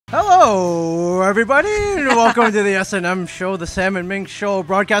Hello, everybody, and welcome to the S&M show, the Sam and Ming show,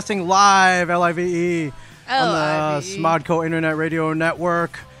 broadcasting live, Live, on the Smodco Internet Radio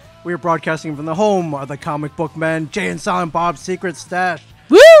Network. We are broadcasting from the home of the comic book men, Jay and Silent Bob's Secret Stash.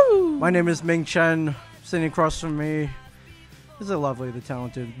 Woo! My name is Ming Chen. Sitting across from me is the lovely, the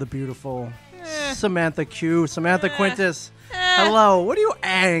talented, the beautiful Samantha Q, Samantha Quintus. Hello. What are you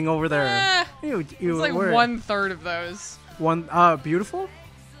ang over there? It's like 1/3 of those. Beautiful?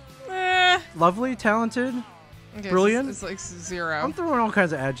 Lovely, talented, Okay, brilliant. It's like 0. I'm throwing all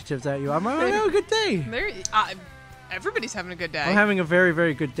kinds of adjectives at you. I'm having a good day. Everybody's having a good day. I'm having a very,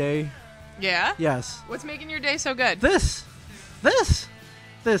 very good day. Yeah? Yes. What's making your day so good? This.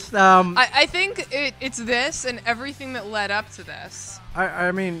 I think it's this and everything that led up to this.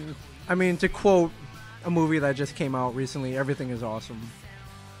 I mean, to quote a movie that just came out recently, everything is awesome.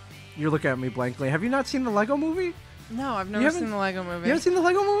 You're looking at me blankly. Have you not seen the Lego movie? No, I've never seen the Lego movie. You haven't seen the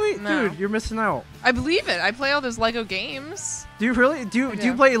Lego movie? No. Dude, you're missing out. I believe it. I play all those Lego games. Do you really? Do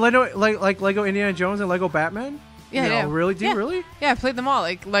you play Lego like Lego Indiana Jones and Lego Batman? Yeah, no, I do. Really? Do you really? Yeah, I played them all.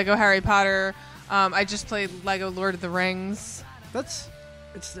 Like Lego Harry Potter. I just played Lego Lord of the Rings.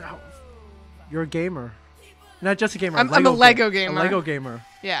 You're a gamer. Not just a gamer. I'm a Lego gamer. A Lego gamer.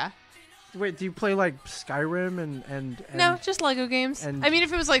 Yeah. Wait, do you play like Skyrim and No, just Lego games. and- I mean,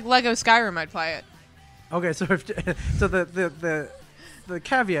 if it was like Lego Skyrim, I'd play it. Okay, so the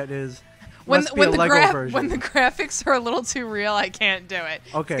caveat is When must be a Lego version. when the graphics are a little too real, I can't do it.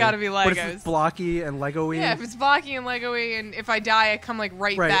 Okay, It's got to be Legos. But if it's blocky and Lego-y, yeah, if it's blocky and Lego-y, and if I die, I come like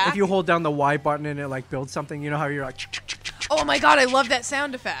right right? back. If you hold down the Y button and it like builds something, you know how you're like. Oh my god, I love that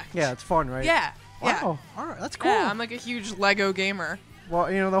sound effect. Yeah, it's fun, right? Yeah. Yeah. Wow. All right, that's cool. Yeah, I'm like a huge Lego gamer. Well,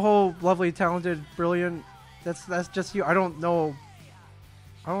 the whole lovely, talented, brilliant. That's just you. I don't know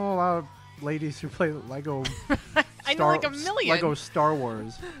a lot of ladies who play Lego. I know like a million. Lego Star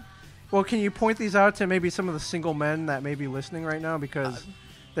Wars. Well, can you point these out to maybe some of the single men that may be listening right now? Because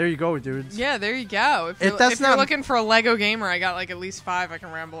there you go, dudes. Yeah, there you go. If you're looking for a Lego gamer, I got like at least 5 I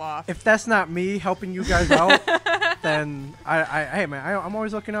can ramble off. If that's not me helping you guys out, then hey man, I'm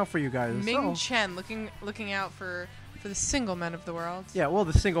always looking out for you guys. Ming Chen looking out for the single men of the world. Yeah, well,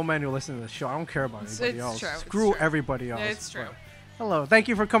 the single men who listen to the show, I don't care about anybody else. True. Screw everybody else. It's true. But hello, thank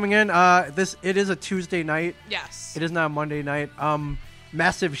you for coming in. It is a Tuesday night. Yes. It is not a Monday night.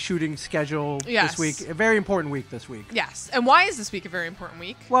 Massive shooting schedule Yes. this week. A very important week this week. Yes. And why is this week a very important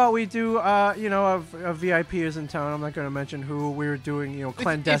week? Well, we do, a VIP is in town. I'm not going to mention who. We're doing,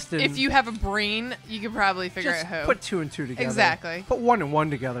 clandestine. If you have a brain, you could probably figure Just out who. put 2 and 2 together. Exactly. Put 1 and 1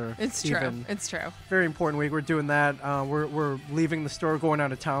 together. It's even. true. It's true. Very important week. We're doing that. We're leaving the store, going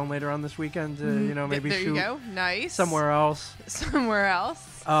out of town later on this weekend to, maybe there shoot you go. Nice. somewhere else. Somewhere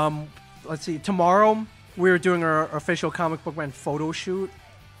else. Let's see. Tomorrow, we're doing our official Comic Book Man photo shoot.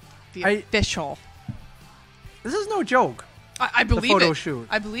 Official. This is no joke. I believe the photo it. shoot.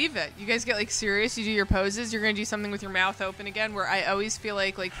 I believe it. You guys get like serious. You do your poses. You're gonna do something with your mouth open again. Where I always feel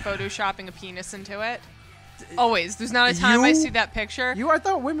like photoshopping a penis into it. Always. There's not a time I see that picture. I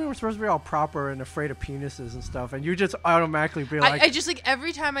thought women were supposed to be all proper and afraid of penises and stuff, and you just automatically be like. I just like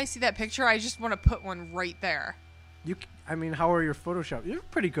every time I see that picture, I just want to put one right there. How are your Photoshop? You're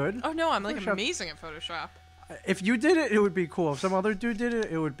pretty good. Oh no, I'm like Photoshop. amazing at Photoshop. If you did it, it would be cool. If some other dude did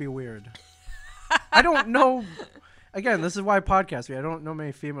it, it would be weird. I don't know. Again, this is why I podcast. I don't know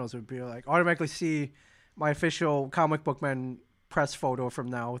many females would be like automatically see my official Comic Book Man press photo from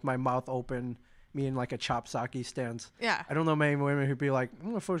now with my mouth open, me in like a chop socky stance. Yeah. I don't know many women who'd be like, I'm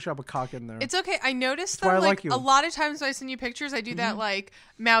gonna Photoshop a cock in there. It's okay. I noticed why that I like you. a lot of times when I send you pictures, I do that like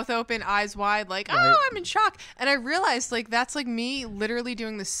mouth open, eyes wide, like Right. oh, I'm in shock. And I realized like that's like me literally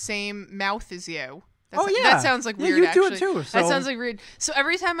doing the same mouth as you. That sounds like weird. You actually. do it too. So That sounds like weird. So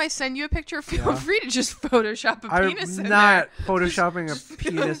every time I send you a picture, feel free to just Photoshop a penis in I'm there. not photoshopping a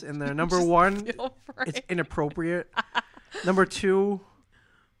penis in there. Number 1, Feel free. it's inappropriate. Number 2,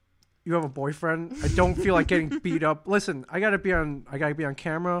 you have a boyfriend. I don't feel like getting beat up. Listen, I gotta be on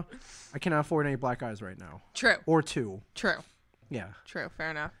camera. I cannot afford any black eyes right now. True. Or 2. True. Yeah. True.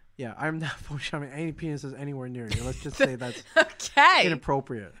 Fair enough. Yeah, I'm not photoshopping any penises anywhere near you. Let's just say that's Okay.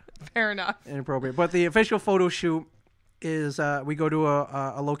 inappropriate. Fair enough. Inappropriate. But the official photo shoot is we go to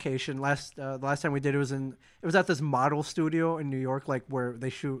a location. The last time we did it was at this model studio in New York, like where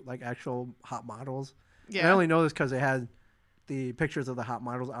they shoot like actual hot models. Yeah. And I only know this because they had the pictures of the hot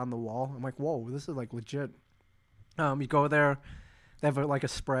models on the wall. I'm like, whoa, this is like legit. You go there, they have like a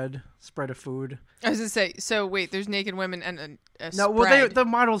spread of food. I was gonna say. So wait, there's naked women and a No, spread. well, the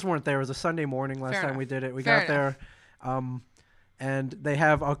models weren't there. It was a Sunday morning last Fair time enough. we did it. We Fair got there, and they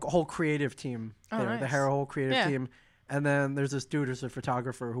have a whole creative team there. Oh, nice. They have a whole creative Yeah. team, And then there's this dude who's a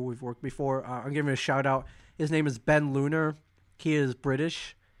photographer who we've worked before. I'm giving him a shout out. His name is Ben Lunar. He is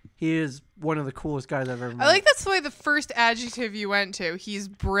British. He is one of the coolest guys I've ever met. I like that's the way the first adjective you went to. He's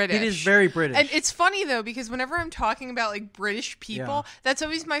British. It is very British. And it's funny, though, because whenever I'm talking about, like, British people, that's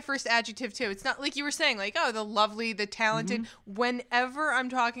always my first adjective, too. It's not like you were saying, like, oh, the lovely, the talented. Whenever I'm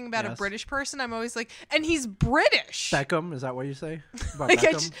talking about a British person, I'm always like, and he's British. Beckham, is that what you say? About like,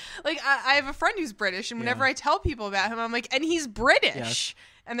 Beckham? I have a friend who's British, and whenever I tell people about him, I'm like, and he's British. Yes.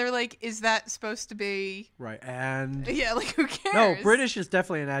 And they're like, is that supposed to be... Right, and... Yeah, like, who cares? No, British is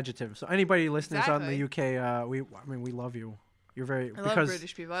definitely an adjective. So anybody listening out in the Exactly. UK, we love you. You're very... I love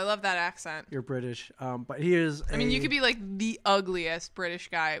British people. I love that accent. You're British. But he is I mean, you could be, like, the ugliest British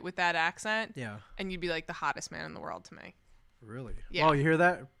guy with that accent. Yeah. And you'd be, like, the hottest man in the world to me. Really? Yeah. Well, you hear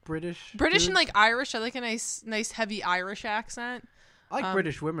that? British British dudes? and, like, Irish. I like a nice, heavy Irish accent. I like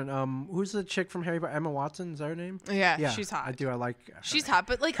British women. Who's the chick from Harry Potter? Emma Watson, is that her name? Yeah, she's hot. I do. I like She's hot,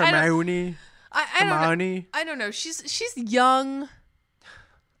 but, like, Hermione. I don't know. She's young.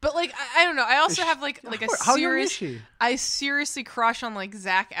 But, like, I don't know. I also have, like a how young is serious... she? I seriously crush on, like,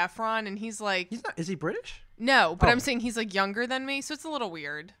 Zac Efron, and he's, like... He's not... Is he British? No, but Oh. I'm saying he's, like, younger than me, so it's a little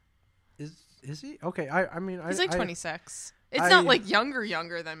weird. Is he? Okay, I mean... He's, like, 26. It's not, like,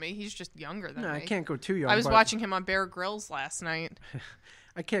 younger than me. He's just younger than me. I can't go too young. I was watching him on Bear Grylls last night.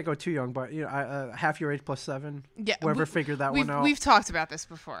 I can't go too young, but, you know, half your age plus 7. Yeah, Whoever figured that one out. We've talked about this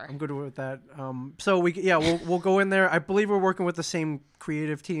before. I'm good with that. So we'll go in there. I believe we're working with the same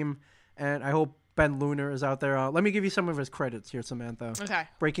creative team, and I hope Ben Lunar is out there. Let me give you some of his credits here, Samantha. Okay.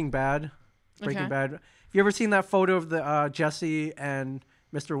 Breaking Bad. Okay. Have you ever seen that photo of the Jesse and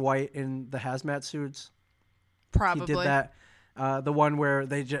Mr. White in the hazmat suits? Probably. He did that. The one where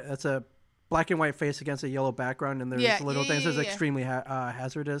it's a black and white face against a yellow background, and there's little things that's extremely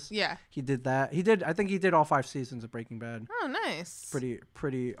hazardous. Yeah. He did that. I think he did all 5 seasons of Breaking Bad. Oh, nice.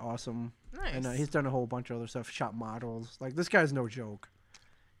 Pretty awesome. Nice. And he's done a whole bunch of other stuff. Shot models. Like, this guy's no joke.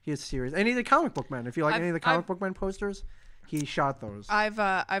 He is serious. And he's a comic book man. If you like any of the comic book man posters, he shot those. I've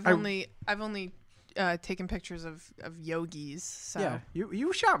only taken pictures of yogis. So. Yeah.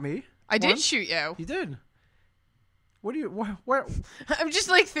 You shot me. I did shoot you. You did. What do you... What? I'm just,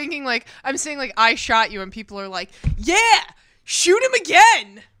 like, thinking, like, I'm saying, like, I shot you, and people are like, yeah, shoot him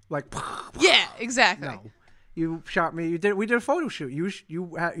again. Like... Yeah, exactly. No. You shot me. We did a photo shoot. You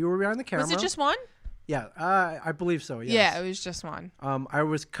were behind the camera. Was it just one? Yeah, I believe so. Yes. Yeah, it was just one. I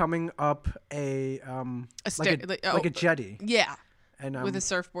was coming up a jetty. Yeah. And with a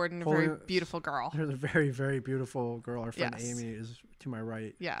surfboard and a very beautiful girl. There's a very, very beautiful girl. Our friend Yes. Amy is to my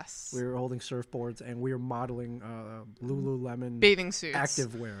right. Yes. We were holding surfboards and we were modeling Lululemon bathing suits,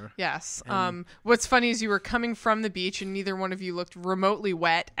 activewear. Yes. What's funny is you were coming from the beach and neither one of you looked remotely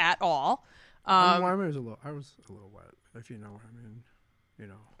wet at all. I was a little wet, if you know what I mean. You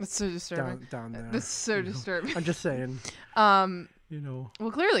know. That's so disturbing. Down there. That's so disturbing. I'm just saying. You know.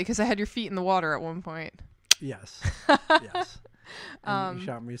 Well, clearly, because I had your feet in the water at one point. Yes. Yes. And you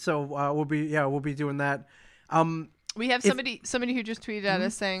shot me. So we'll be doing that. We have somebody who just tweeted at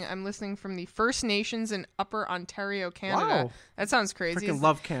us saying, "I'm listening from the First Nations in Upper Ontario, Canada." Wow. That sounds crazy. Freaking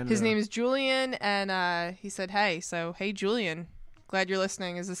love Canada. His name is Julian, and he said, "Hey, Julian, glad you're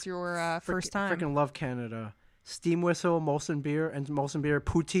listening. Is this your first time?" Freaking love Canada. Steam Whistle, Molson Beer,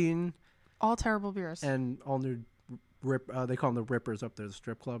 Poutine. All terrible beers. And all new they call them the Rippers up there, the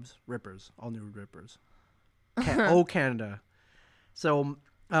strip clubs. Rippers. All new Rippers. Canada. So,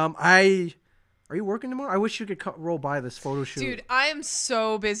 are you working tomorrow? I wish you could roll by this photo shoot. Dude, I am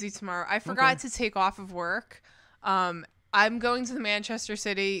so busy tomorrow. I forgot to take off of work. I'm going to the Manchester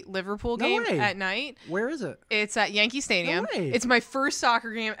City Liverpool game at night. Where is it? It's at Yankee Stadium. No way. It's my first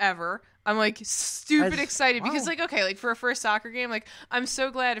soccer game ever. I'm like stupid excited because like for a first soccer game, like I'm so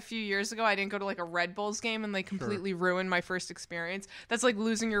glad a few years ago I didn't go to like a Red Bulls game and like completely ruin my first experience. That's like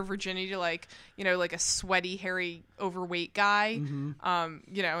losing your virginity to like, you know, like a sweaty, hairy, overweight guy. Mm-hmm.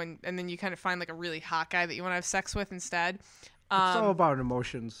 You know, and then you kind of find like a really hot guy that you want to have sex with instead. It's all about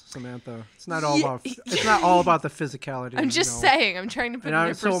emotions, Samantha. It's not all about. It's not all about the physicality. I'm just saying. I'm trying to put it in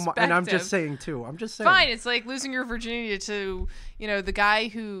perspective. And I'm just saying too. I'm just saying. Fine. It's like losing your virginity to, you know, the guy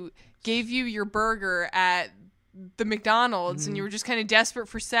who gave you your burger at the McDonald's, and you were just kind of desperate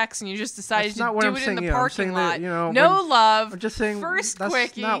for sex, and you just decided to do it in the parking lot. That, you know, no love. I'm just saying. First that's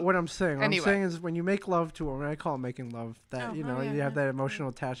quickie. not what I'm saying. Anyway. I'm saying is when you make love to, when I call it making love, that you have that emotional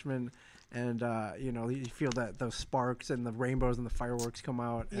attachment. And, you know, you feel that those sparks and the rainbows and the fireworks come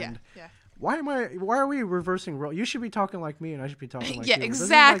out. And yeah. Why are we reversing role? You should be talking like me and I should be talking like you. Yeah,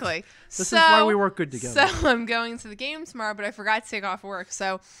 exactly. This is why we work good together. So I'm going to the game tomorrow, but I forgot to take off work.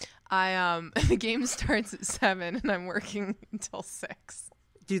 So The game starts at 7 and I'm working until 6.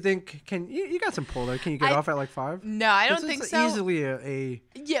 Do you think you got some pull there? Can you get off at like 5? No, I don't think so. Easily a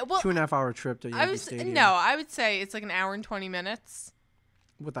 2.5-hour trip to Yankee Stadium. No, I would say it's like an hour and 20 minutes.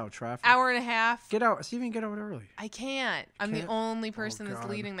 Without traffic. Hour and a half. Get out. See if you can get out early. I can't. I'm the only person that's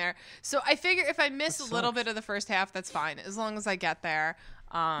leading there. So I figure if I miss a little bit of the first half, that's fine. As long as I get there.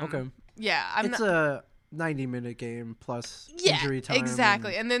 Okay. Yeah. It's a 90-minute game plus injury time.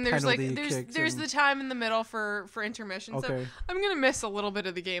 Exactly. And then there's there's and... the time in the middle for intermission. Okay. So I'm going to miss a little bit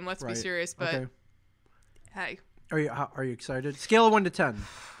of the game. Let's be serious. But hey. Are you excited? Scale of 1 to 10.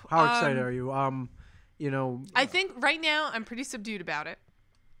 How excited are you? I think right now I'm pretty subdued about it.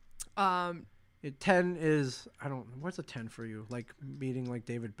 10 is what's a 10 for you? Like meeting like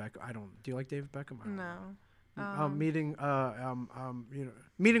David Beckham. Do you like David Beckham? No. Meeting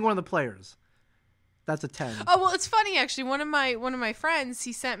meeting one of the players. That's a 10. Oh, well, it's funny actually. One of my friends,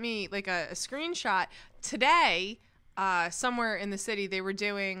 he sent me like a screenshot today. Somewhere in the city, they were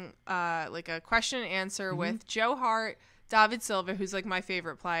doing like a question and answer with Joe Hart, David Silva, who's like my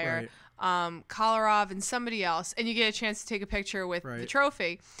favorite player, Kolarov, and somebody else, and you get a chance to take a picture with the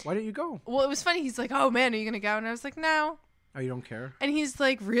trophy. Why didn't you go? Well, it was funny. He's like, "Oh man, are you gonna go?" And I was like, "No." Oh, you don't care? And he's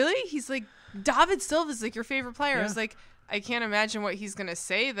like, "Really?" He's like, "David Silva's like your favorite player." I was like, I can't imagine what he's gonna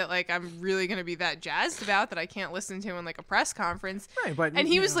say that like I'm really gonna be that jazzed about that I can't listen to in like a press conference. Right, but and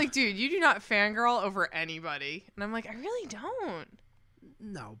he was like, "Dude, you do not fangirl over anybody." And I'm like, "I really don't."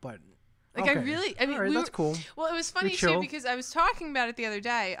 No, but like I mean, that's cool. Well, it was funny too because I was talking about it the other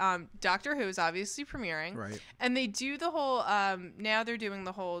day. Doctor Who is obviously premiering, right? And they do the whole. Now they're doing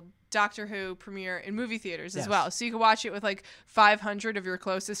the whole Doctor Who premiere in movie theaters as well, so you can watch it with like 500 of your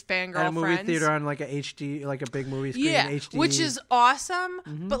closest fangirl friends. And a movie theater on like a HD, like a big movie screen. Yeah, HD. Which is awesome.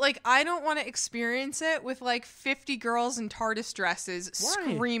 But like, I don't want to experience it with like 50 girls in TARDIS dresses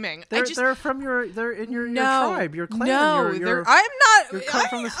screaming. They're from your tribe, your clan. No,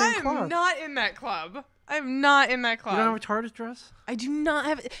 I'm not in that club. I'm not in that club. You don't have a TARDIS dress? I do not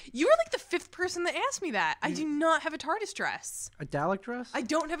have it. You were like the 5th person that asked me that. I do not have a TARDIS dress. A Dalek dress? I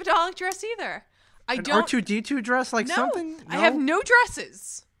don't have a Dalek dress either. An R2-D2 dress? Like something? No? I have no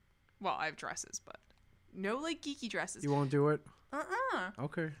dresses. Well, I have dresses, but no like geeky dresses. You won't do it?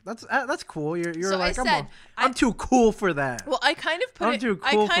 Okay, that's cool. You're so like I'm too cool for that. Well, I kind of put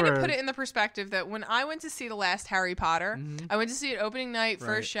it in the perspective that when I went to see the last Harry Potter, I went to see it opening night,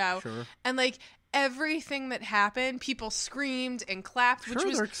 first show, and like everything that happened, people screamed and clapped, which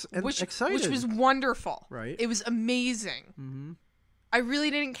was wonderful. Right, it was amazing. I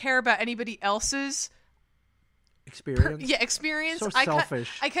really didn't care about anybody else's experience. So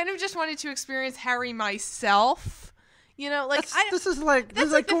selfish. I kind of just wanted to experience Harry myself. You know, like this is like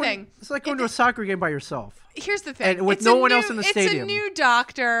going to a soccer game by yourself. Here's the thing, and with no one else in the stadium. It's a new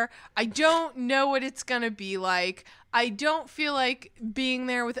Doctor. I don't know what it's gonna be like. I don't feel like being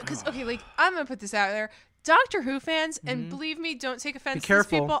there with it because like I'm gonna put this out there. Doctor Who fans, and believe me, don't take offense to these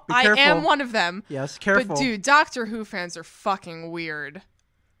people. I am one of them. Yes, careful. But dude, Doctor Who fans are fucking weird.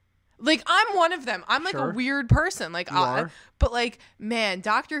 Like, I'm one of them. I'm like a weird person. Like, but like, man,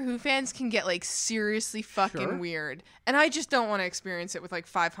 Doctor Who fans can get like seriously fucking weird, and I just don't want to experience it with like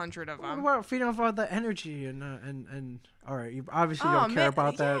 500 of them. What about feeding off all the energy and all right, you obviously don't care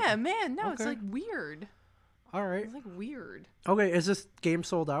about that. Yeah, man, no, it's like weird. All right, it's like weird. Okay, is this game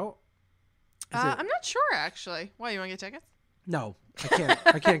sold out? I'm not sure actually. Why, you want to get tickets? No, I can't.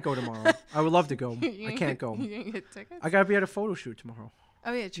 I can't go tomorrow. I would love to go. I can't go. You gonna get tickets? I gotta be at a photo shoot tomorrow.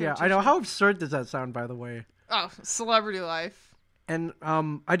 Oh yeah, true. Yeah, I know. How absurd does that sound, by the way? Oh, celebrity life. And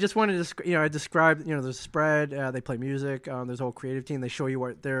I just wanted to, I described, there's a spread. They play music. There's a whole creative team. They show you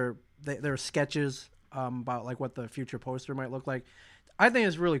what their sketches about like what the future poster might look like. I think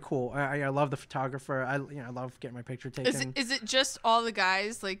it's really cool. I love the photographer. I love getting my picture taken. Is it just all the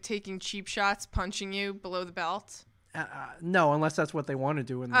guys like taking cheap shots, punching you below the belt? No, unless that's what they want to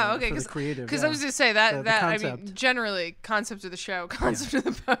do in the, for the creative. Because I was going to say that I mean, generally, concept of the show, concept of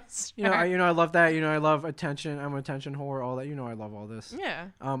the post. I love that. I love attention. I'm an attention whore. All that. I love all this. Yeah.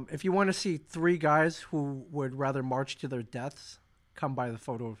 If you want to see 3 guys who would rather march to their deaths, come by the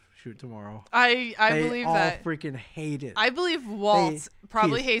photo shoot tomorrow. I believe that. They all freaking hate it. I believe Walt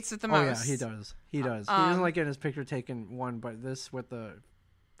probably hates it the most. Oh yeah, he does. He does. He doesn't like getting his picture taken but this with the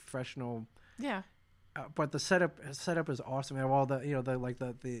professional. Yeah. But the setup is awesome. They have all the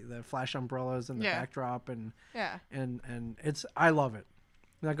the flash umbrellas and the backdrop and it's I love it.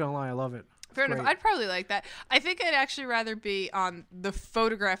 I'm not gonna lie, I love it. Fair enough. I'd probably like that. I think I'd actually rather be on the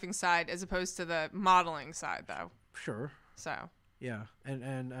photographing side as opposed to the modeling side, though. Sure. So Yeah,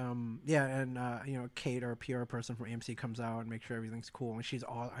 and Kate, our PR person from AMC, comes out and makes sure everything's cool. And she's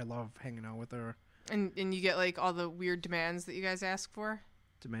all I love hanging out with her. And you get like all the weird demands that you guys ask for.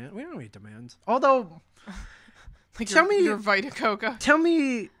 Demand? We don't need demands. Although, like tell me your Vita Coco. Tell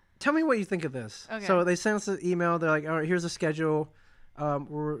me what you think of this. Okay. So they sent us an email. They're like, all right, here's a schedule.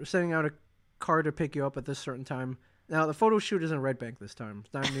 We're sending out a car to pick you up at this certain time. Now the photo shoot is in Red Bank this time.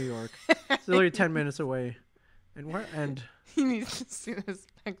 It's not in New York. It's literally 10 minutes away. And you need to see this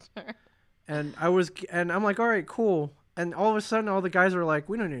picture. And I'm like, all right, cool. And all of a sudden, all the guys are like,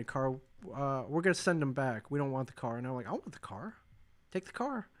 we don't need a car. We're gonna send them back. We don't want the car. And I'm like, I want the car. Take the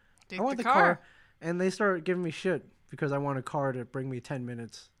car. I want the car. And they start giving me shit because I want a car to bring me 10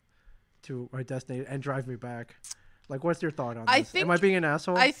 minutes to my destination and drive me back. Like, what's your thought on this? Am I being an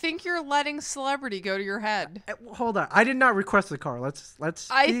asshole? I think you're letting celebrity go to your head. Hold on. I did not request the car. Let's.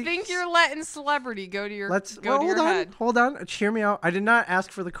 I think you're letting celebrity go to your head. Hold on. Hear me out. I did not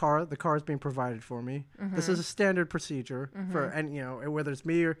ask for the car. The car is being provided for me. Mm-hmm. This is a standard procedure for, and whether it's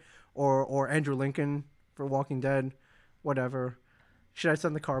me or Andrew Lincoln for Walking Dead, whatever. Should I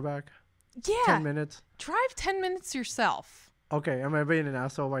send the car back? Yeah. 10 minutes. Drive 10 minutes yourself. Okay. Am I being an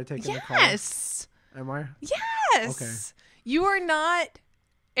asshole by taking the car? Yes. Am I? Yes. Okay. You are not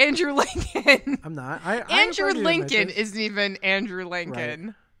Andrew Lincoln. I'm not. Andrew Lincoln isn't even Andrew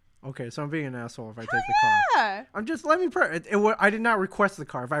Lincoln. Right. Okay, so I'm being an asshole if I take the car. I'm just let me. I did not request the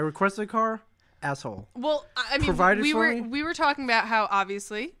car. If I requested the car, asshole. Well, I mean, we were talking about how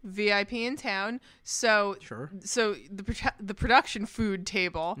obviously VIP in town. So sure. So the production food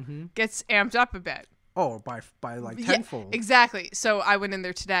table gets amped up a bit. Oh, by like tenfold. Yeah, exactly. So I went in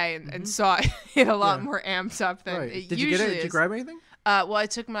there today and saw it a lot more amped up than it Did usually you get it? is. Did you grab anything? Well, I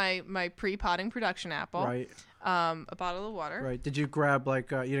took my pre-potting production apple. Right. A bottle of water. Right. Did you grab you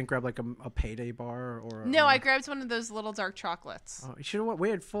didn't grab like a payday bar or? No, I grabbed one of those little dark chocolates. Oh, you should have went. We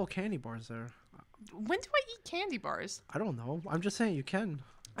had full candy bars there. When do I eat candy bars? I don't know. I'm just saying you can.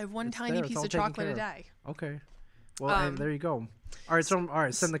 I have one tiny piece of chocolate a day. Okay. Well, and there you go. All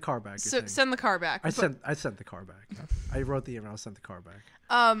right, send the car back. Send the car back. I sent the car back. I wrote the email. Sent the car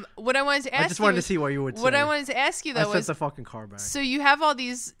back. What I wanted to ask I just wanted to see what you would say. What I wanted to ask you though was sent the fucking car back. So you have all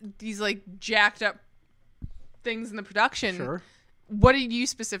these like jacked up things in the production. Sure. What did you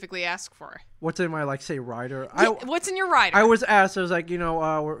specifically ask for? What's in my say rider? What's in your rider? I was asked. I was like,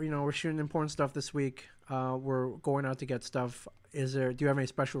 we're shooting important stuff this week. We're going out to get stuff. Do you have any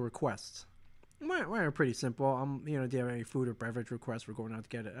special requests? Mine are pretty simple. Do you have any food or beverage requests? We're going out to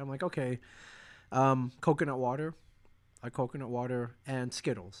get it. I'm like, okay. Coconut water, coconut water, and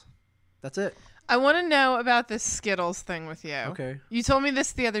Skittles. That's it. I want to know about this Skittles thing with you. Okay. You told me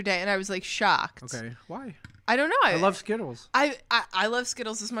this the other day, and I was like shocked. Okay. Why? I don't know. I love Skittles. I love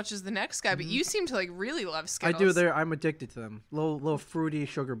Skittles as much as the next guy, but you seem to like really love Skittles. I do. I'm addicted to them. Little fruity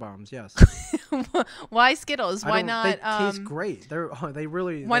sugar bombs. Yes. Why Skittles? Why not? They taste great. They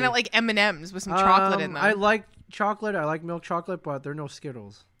really. Why not like M&Ms with some chocolate in them? I like chocolate. I like milk chocolate, but they're no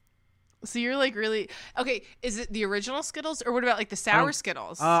Skittles. So you're like really okay. Is it the original Skittles or what about like the sour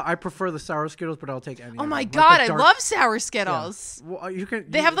Skittles? I prefer the sour Skittles, but I'll take any. Oh my god, I love sour Skittles. Yeah. Well, you can.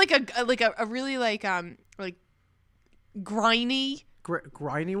 They have like a really like griny.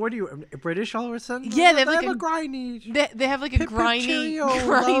 Griny? What are you British all of a sudden? Yeah, they have like a griny. They have like a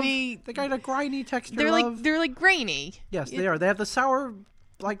griny. They got a griny texture. They're like grainy. Yes, they are. They have the sour.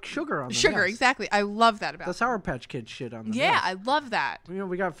 Like sugar on them. Sugar, yes. Exactly. I love that about the Sour Patch Kid shit on them. Yeah, yes. I love that.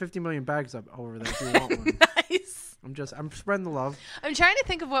 We got 50 million bags up over there if you want one. Nice. I'm spreading the love. I'm trying to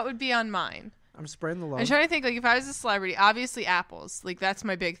think of what would be on mine. I'm spreading the love. I'm trying to think like if I was a celebrity, obviously apples. Like that's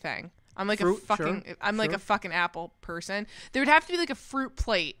my big thing. I'm like fruit, like a fucking apple person. There would have to be like a fruit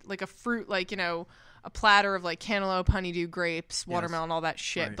plate, like a fruit a platter of like cantaloupe, honeydew, grapes, watermelon, all that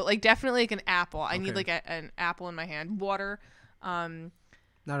shit. Right. But like definitely like an apple. I need like an apple in my hand. Water.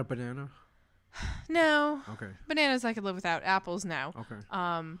 Not a banana? No. Okay. Bananas I could live without. Apples, no. Okay.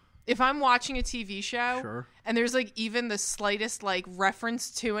 If I'm watching a TV show sure. and there's like even the slightest like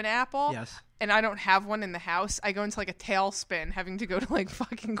reference to an apple yes. and I don't have one in the house, I go into like a tailspin having to go to like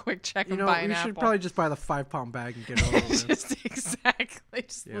fucking Quick Check and buy an apple. You should probably just buy the 5-pound bag and get it over with. Just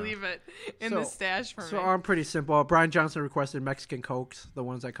leave it in the stash for me. So I'm pretty simple. Brian Johnson requested Mexican Cokes, the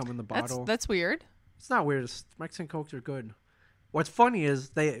ones that come in the bottle. That's weird. It's not weird. Mexican Cokes are good. What's funny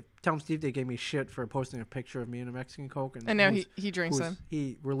is tell Steve they gave me shit for posting a picture of me in a Mexican Coke. And now he drinks them.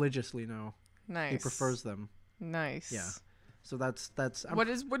 He religiously now. Nice. He prefers them. Nice. Yeah. So that's. What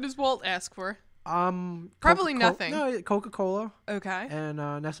does Walt ask for? Probably nothing. No, Coca-Cola. Okay. And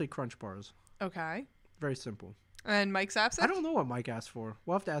Nestle Crunch bars. Okay. Very simple. And Mike's absent? I don't know what Mike asked for.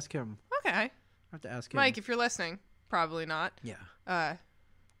 We'll have to ask him. Okay. I have to ask him. Mike, if you're listening, Probably not. Yeah.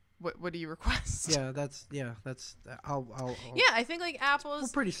 What do you request? That's I'll Yeah, I think like apples. we're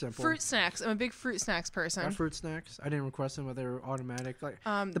pretty simple. Fruit snacks. I'm a big fruit snacks person. Got fruit snacks. I didn't request them, but they were automatic. Like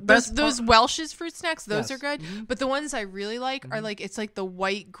the those Welch's fruit snacks, those Yes. are good. Mhm. But the ones I really like are like it's like the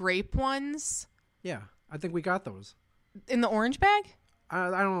white grape ones Yeah, I think we got those. in the orange bag. I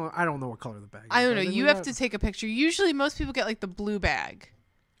don't know what color the bag is. I don't but know. think You we have got- to take a picture. Usually, most people get like the blue bag.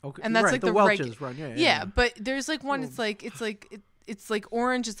 Okay. and that's right, like the the Welch's run. Yeah. Yeah, but there's like one. It's like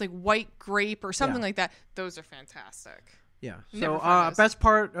orange. It's like white grape or something Yeah. like that. Those are fantastic. Yeah. Never So find those. best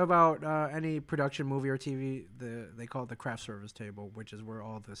part about any production movie or TV, they call it the craft service table, which is where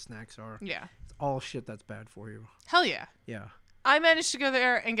all the snacks are. Yeah. It's all shit that's bad for you. Hell yeah. Yeah. I managed to go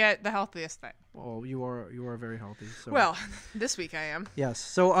there and get the healthiest thing. Well, you are very healthy. So. Well, this week I am. Yes.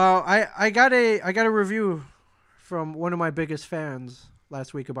 So I got a review from one of my biggest fans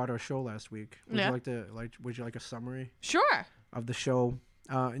last week about our show last week. Yeah. Would you like a summary Sure. of the show?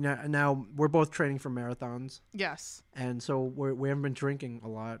 Now we're both training for marathons, Yes. and so we haven't been drinking a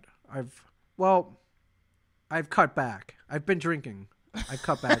lot. I've cut back. I've been drinking. I've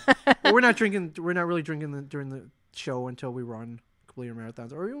cut back. But we're not drinking. We're not really drinking during the show until we run complete our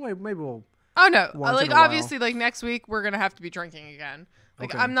marathons, or maybe we'll. Oh no! Once Like in a while. obviously, like next week we're gonna have to be drinking again.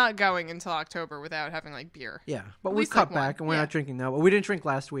 Like Okay. I'm not going until October without having like beer. Yeah, but At we least, cut like, one. back, and we're Yeah. not drinking now. But we didn't drink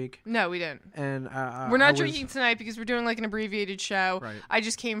last week, No, we didn't. and We're not I was- drinking tonight because we're doing like an abbreviated show. Right. I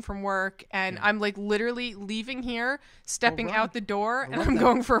just came from work and Yeah. I'm like literally leaving here, stepping run. out the door, and love I'm that.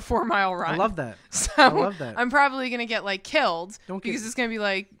 going for a 4-mile run. I love that. So I love that. I'm probably gonna get like killed Don't get- because it's gonna be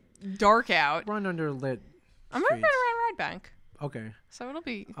like dark out. Run under lit. I'm gonna run streets. around Red Bank, Okay. so it'll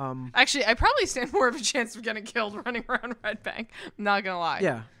be. Um. Actually, I probably stand more of a chance of getting killed running around Red Bank. I'm not gonna lie.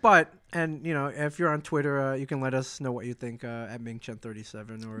 Yeah, but if you're on Twitter, you can let us know what you think at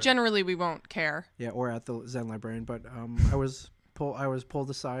Ming1037 or Generally, we won't care. or at the Zen Librarian. But I was pulled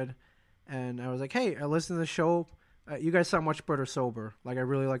aside, and I was like, hey, I listened to the show. You guys sound much better sober. Like I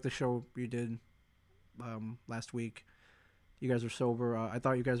really like the show you did last week. You guys are sober. I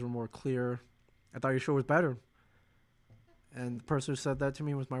thought you guys were more clear. I thought your show was better. And the person who said that to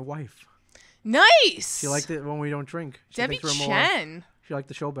me was my wife. Nice. She liked it when we don't drink. She Debbie thinks we're more. Chen. She liked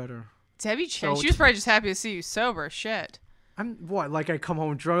the show better. Debbie Chen. So She was probably just happy to see you sober. Shit. I'm what? Like I come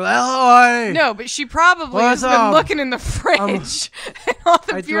home drunk. Hello. No, but she probably What's has been up? looking in the fridge and all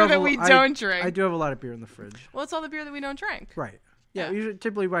the I do beer have that a- we I- don't drink. I do have a lot of beer in the fridge. Well, it's all the beer that we don't drink. Right. Yeah. Yeah. Usually,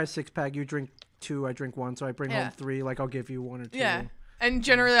 typically buy a 6-pack. You drink 2. I drink 1. So I bring Yeah. home 3. Like I'll give you 1 or 2. Yeah. And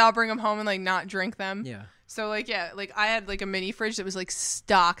generally, I'll bring them home and like not drink them. Yeah. So like like I had like a mini fridge that was like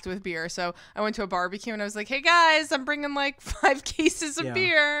stocked with beer. So I went to a barbecue and I was like, "Hey guys, I'm bringing like 5 cases of Yeah.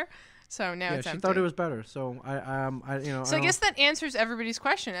 beer." So now Yeah. it's She empty. thought it was better. So So I guess that answers everybody's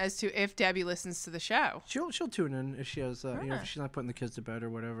question as to if Debbie listens to the show. she'll tune in if she has Ah. if she's not putting the kids to bed or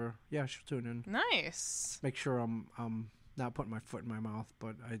whatever. Yeah, she'll tune in. Nice. Make sure I'm not putting my foot in my mouth,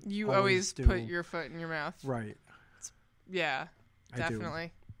 but I You always do. put your foot in your mouth. right. Yeah, I do.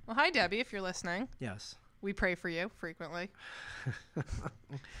 definitely. Well, hi Debbie, if you're listening. Yes. We pray for you frequently.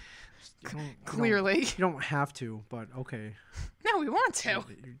 Clearly. Clearly. You don't have to, but okay. No, we want to.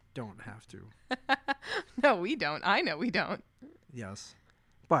 You don't have to. No, we don't. I know we don't. Yes.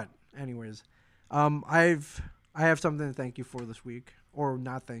 But anyways, I have something to thank you for this week, or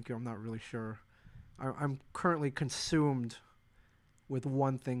not thank you. I'm not really sure. I'm currently consumed with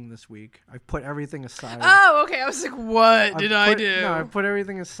one thing this week. I've put everything aside. Oh, okay. I was like, what did I do? No, I put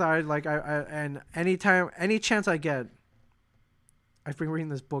everything aside. Like and any chance I get, I've been reading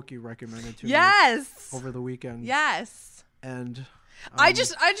this book you recommended to me Yes. over the weekend. Yes. And I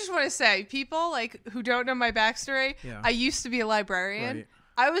just want to say, people like who don't know my backstory. Yeah. I used to be a librarian. Right.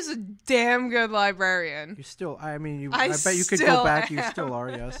 I was a damn good librarian. You still, I mean, I bet you could still go back. You am. still are,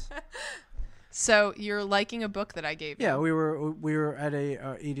 yes. So you're liking a book that I gave you? Yeah, we were at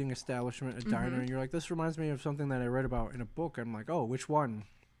a eating establishment, a Mm-hmm. diner, and you're like, this reminds me of something that I read about in a book. I'm like, oh, which one?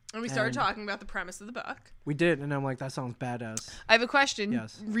 And we started And- talking about the premise of the book. We did, and I'm like, that sounds badass. I have a question.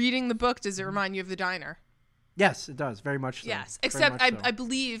 Yes. Reading the book, does it remind you of the diner? Yes, it does, very much so. Yes. Very Except much so. I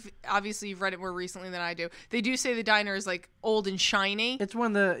believe, obviously you've read it more recently than I do. They do say the diner is like old and shiny. It's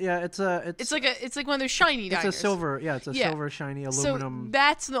one of the It's like one of those shiny it's diners. a silver it's a Yeah. silver shiny So aluminum.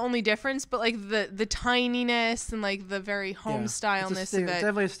 that's the only difference, but like the tininess and like the very home styleness it's of it.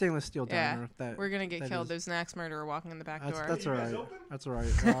 definitely a stainless steel Yeah. diner. That We're gonna get that killed. is- There's an axe murderer walking in the back door. That's all right. That's all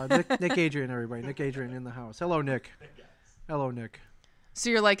right. Nick Adrian, everybody. Nick Adrian in the house. Hello, Nick. Hello, Nick. So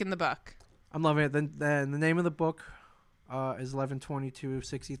you're liking the book? I'm loving it. The name of the book is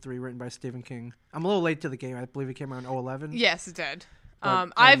 11/22/63, written by Stephen King. I'm a little late to the game. I believe it came out in 2011. Yes, it did.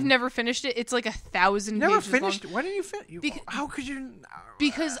 I've never finished it. It's like 1,000 never pages finished. long. Why didn't you finish? How could you?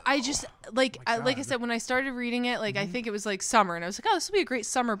 Because I just like I said, when I started reading it, like I think it was like summer, and I was like, oh, this will be a great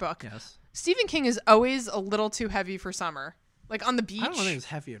summer book. Yes. Stephen King is always a little too heavy for summer. Like on the beach. I don't think it's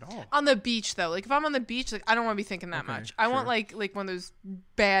heavy at all. On the beach though, like if I'm on the beach, like I don't want to be thinking that much. I want like one of those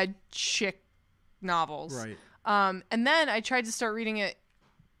bad chick novels. Right. And then I tried to start reading it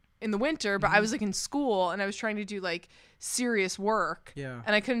in the winter, but I was like in school and I was trying to do like serious work. Yeah.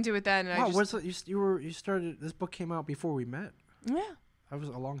 And I couldn't do it then. And wow, I just you started, this book came out before we met. Yeah. That was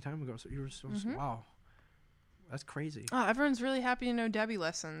a long time ago. So you were so wow. That's crazy. Oh, everyone's really happy to know Debbie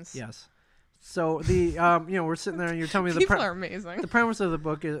listens. Yes. So the we're sitting there and you're telling me people are amazing. The premise of the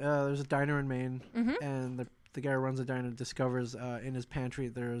book is there's a diner in Maine, and the guy who runs the diner discovers in his pantry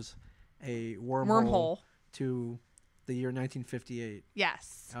there's a wormhole to the year 1958.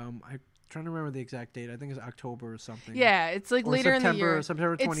 Yes. I'm trying to remember the exact date. I think it's October or something. Yeah, it's like or later in the year.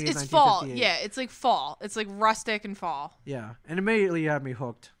 September 28th, it's fall. Yeah, it's like fall. It's like rustic and fall. Yeah, and immediately you had me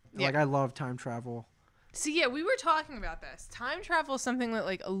hooked. Yeah. Like I love time travel. See, yeah, we were talking about this. Time travel is something that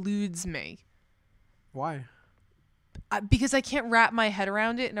like eludes me. Why? Because I can't wrap my head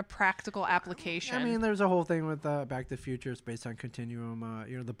around it in a practical application. I mean, there's a whole thing with Back to the Future. It's based on continuum,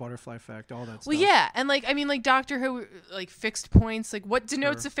 the butterfly effect, all that stuff. Well, yeah, and like Doctor Who, like fixed points. Like, what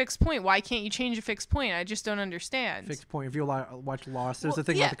denotes a fixed point? Why can't you change a fixed point? I just don't understand. Fixed point. If you watch Lost, there's a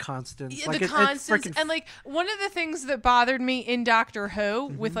thing about the constants. Yeah, like the constants, and like one of the things that bothered me in Doctor Who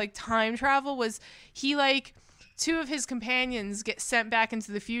with like time travel was he like two of his companions get sent back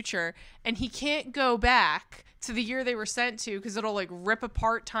into the future, and he can't go back to the year they were sent to because it'll like rip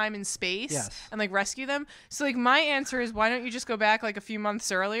apart time and space and like rescue them. So like my answer is, why don't you just go back like a few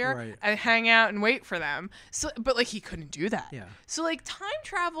months earlier and hang out and wait for them? So but like he couldn't do that. Yeah. So like time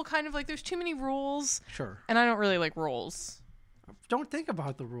travel kind of like there's too many rules. Sure. And I don't really like rules. Don't think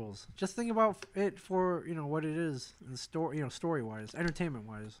about the rules. Just think about it for, what it is in the story, story-wise,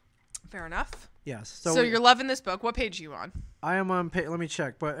 entertainment-wise. Fair enough. Yes. So you're loving this book. What page are you on? I am on let me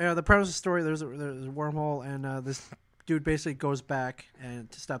check. But the premise of the story, there's a wormhole, and this dude basically goes back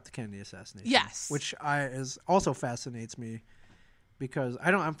and to stop the Kennedy assassination. Yes. Which also fascinates me because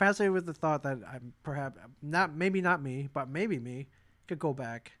I'm fascinated with the thought that I'm perhaps maybe not me, but maybe me could go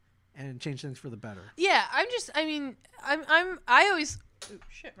back and change things for the better. Yeah, I always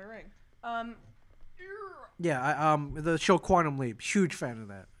shit, my ring. Yeah, the show Quantum Leap, huge fan of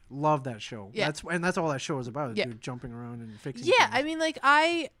that. Love that show. Yeah. That's all that show is about. Dude jumping around and fixing Yeah, things. I mean, like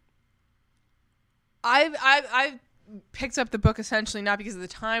I picked up the book essentially not because of the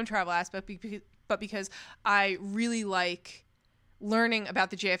time travel aspect, but because I really like learning about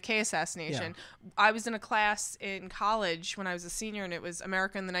the JFK assassination. Yeah. I was in a class in college when I was a senior, and it was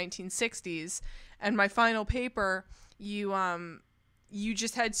America in the 1960s. And my final paper, you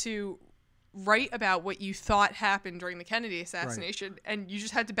just had to write about what you thought happened during the Kennedy assassination, and you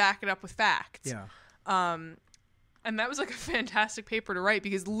just had to back it up with facts. Yeah. And that was like a fantastic paper to write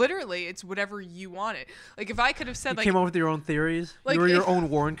because literally it's whatever you wanted. Like if I could have said you came up with your own theories. Like you were your own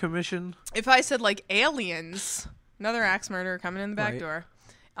Warren Commission. If I said like aliens, another axe murderer coming in the back door.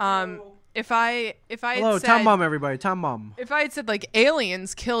 If I Hello, had said, Tom Mum, everybody, Tom Mum. If I had said like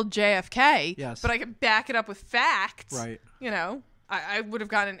aliens killed JFK, yes, but I could back it up with facts, right? I would have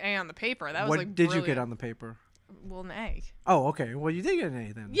gotten an A on the paper. That was what did you get on the paper? Well, an A. Oh, okay. Well, you did get an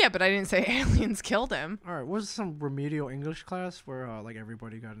A then. Yeah, but I didn't say aliens killed him. All right. Was it some remedial English class where like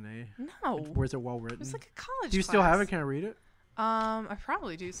everybody got an A? No. Was it well written? It was like a college. Do you still have it? Can I read it? I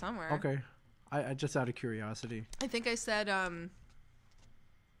probably do somewhere. Okay. I just out of curiosity. I think I said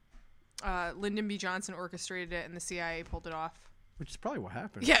Lyndon B. Johnson orchestrated it and the CIA pulled it off. Which is probably what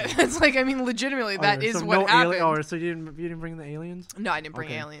happened. Yeah, it's like, I mean, legitimately, that is what happened. So you didn't bring the aliens? No, I didn't bring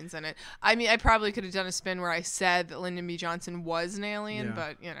aliens in it. I mean, I probably could have done a spin where I said that Lyndon B. Johnson was an alien,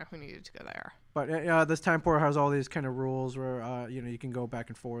 but, who needed to go there? But this time portal has all these kind of rules where, you can go back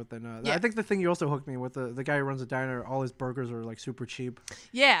and forth. And I think the thing you also hooked me with, the guy who runs the diner, all his burgers are, like, super cheap.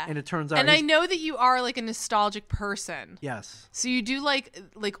 Yeah. And it turns out... And I know that you are, like, a nostalgic person. Yes. So you do, like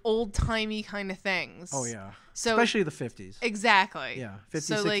old-timey kind of things. Oh, yeah. So especially the 50s. Exactly. Yeah,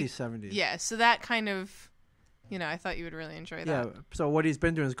 50s, 60s, 70s. Yeah, so that kind of... I thought you would really enjoy that. Yeah, so what he's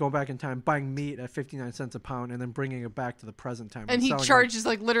been doing is going back in time, buying meat at 59 cents a pound, and then bringing it back to the present time. And he charges,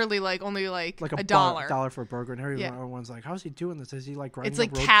 literally, only, like $1. $1 for a burger. And everyone's like, how's he doing this? Is he, grinding It's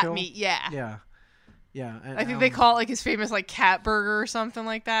like roadkill? cat meat, yeah. Yeah. Yeah. And, I think they call it, his famous, cat burger or something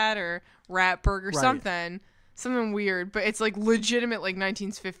like that, or rat burger, something. something weird, but it's like legitimate like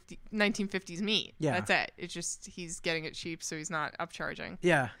 1950s meat. Yeah. That's it. It's just he's getting it cheap, so he's not upcharging.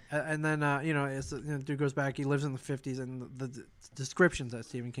 Yeah, and then dude goes back. He lives in the 50s, and the descriptions that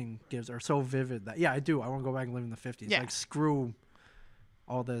Stephen King gives are so vivid that I do. I want to go back and live in the 50s. Yeah. Like screw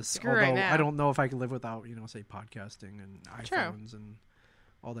all this. Screw Although right now. I don't know if I could live without say podcasting and iPhones and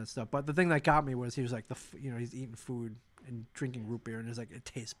all that stuff. But the thing that got me was he was like he's eating food and drinking root beer, and it's like it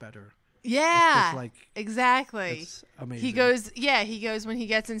tastes better. Yeah, It's just like exactly. it's amazing. He goes when he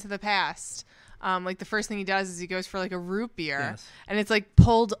gets into the past. Like the first thing he does is he goes for like a root beer, Yes. and it's like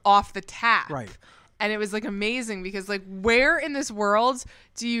pulled off the tap. Right. And it was like amazing because like where in this world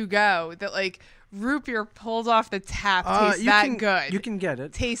do you go that like root beer pulled off the tap tastes that good? You can get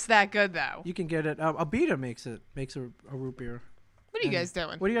it. Tastes that good though. You can get it. Abita makes a root beer. What are you guys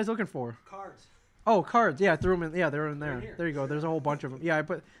doing? What are you guys looking for? Cards. Oh, cards. Yeah, threw them in. Yeah, they're in there. here. There you go. There's a whole bunch of them. Yeah,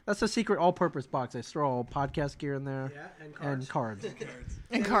 that's a secret all-purpose box. I throw all podcast gear in there Yeah, and cards.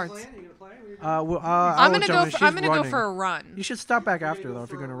 And cards. Are you gonna play? I'm gonna go for a run. You should stop back after though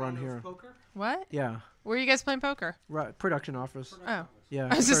if you're gonna run here. Poker? What? Yeah, Where are you guys playing poker? right. Production office. Oh. Yeah.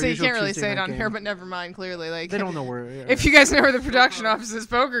 I was It's just our saying you usual can't really Tuesday say it night on game. here, but never mind. Clearly, like They don't know where. Yeah. if you guys know where the production office's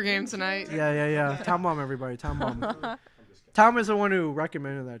poker game tonight. Yeah. Tom Mom, everybody. Tom Mom. Tom is the one who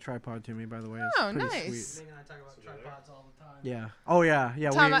recommended that tripod to me, by the way. It's Oh, pretty nice. Sweet. Ming and I talk about tripods all the time. Yeah. Oh yeah. Yeah.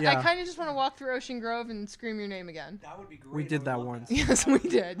 Tom, we, I kind of just want to walk through Ocean Grove and scream your name again. That would be great. We I did would that love once. Yes, we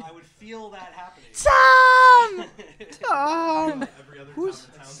did. I would feel that happening. Tom! Tom. Every other Who's-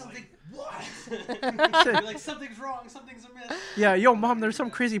 town in town, Something. like, What? You're like something's wrong. Something's amiss. Yeah. Yo, Mom. There's some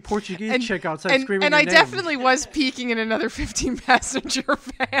crazy Portuguese chick outside screaming and your I name. definitely was peeking in another 15 passenger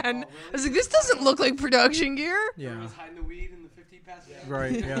van. I was like, this doesn't look like production gear. Yeah. Everyone's hiding the weed in the 15 pass van.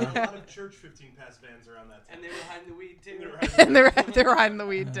 Right. a Yeah. lot of church 15 pass vans around that time. And they were hiding the weed too. And they're hiding the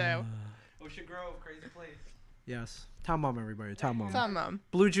weed too. Ocean Grove, crazy place. Yes. Tom Mom, everybody. Tom Mom. Tom Mum.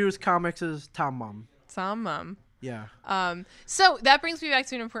 Blue Juice Comics is Tom Mom. Tom Mum. Yeah. So that brings me back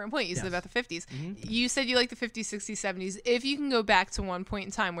to an important point. You said Yes. about the 50s. Mhm. You said you like the 50s, 60s, 70s. If you can go back to one point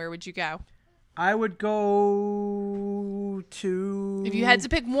in time, where would you go? I would go to. If you had to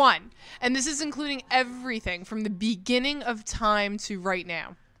pick one, and this is including everything from the beginning of time to right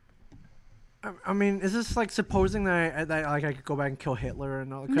now. I mean, is this like supposing that I could go back and kill Hitler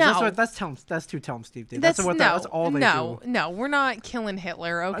and all? 'Cause No. that's too Tell 'em Steve did. That's all they do. No, we're not killing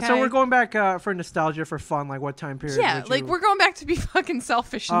Hitler. Okay. So we're going back for nostalgia, for fun. Like what time period? Yeah, would like you- we're going back to be fucking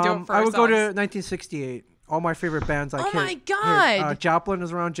selfish and do it for I would go to ourselves. 1968. All my favorite bands. Like Oh my God. Joplin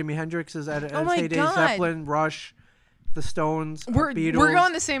is around. Jimi Hendrix is at Oh its my heyday. God. Zeppelin, Rush, the Stones, Beatles. We're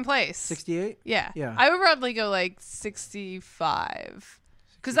going the same place. 68. Yeah. Yeah. I would probably go like 65.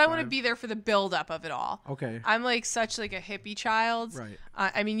 Because I want to 65. be there for the build up of it all. Okay. I'm like such like a hippie child. Right.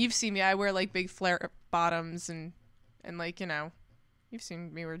 I mean, you've seen me. I wear like big flare bottoms and like, you've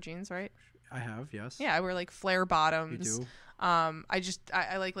seen me wear jeans, right? I have. Yes. Yeah, I wear like flare You bottoms. do. I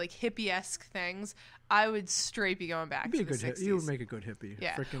like hippie-esque things. I would straight be going back You'd be to a the good 60s. you would make a good hippie.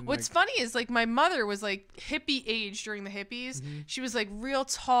 Yeah. Frickin', What's like, funny is like my mother was like hippie age during the hippies. Mm-hmm. She was like real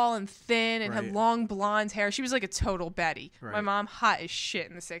tall and thin and Right. had long blonde hair. She was like a total Betty. My Right. mom hot as shit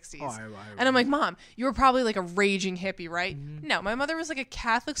in the 60s. Oh, And I'm like, Mom, you were probably like a raging hippie, right? Mm-hmm. No, my mother was like a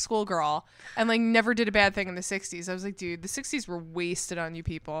Catholic schoolgirl and like never did a bad thing in the 60s. I was like, dude, the 60s were wasted on you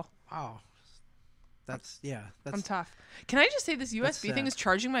people. wow. That's I'm tough. Can I just say this USB thing sad. is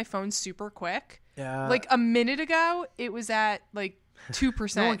charging my phone super quick? yeah. Like a minute ago, it was at like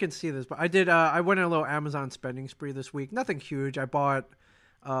 2%. No one can see this, but I did. I went on a little Amazon spending spree this week. Nothing huge. I bought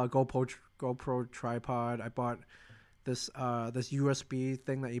a GoPro tripod. I bought this USB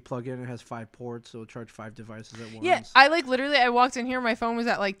thing that you plug in. It has 5 ports, so it'll charge 5 devices at once. Yeah, I literally I walked in here, my phone was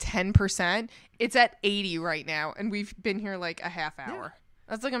at like 10%. It's at 80 right now, and we've been here like a half hour.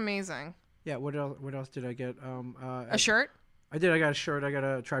 That's like amazing. Yeah. What else did I get? A shirt? I did. I got a shirt. I got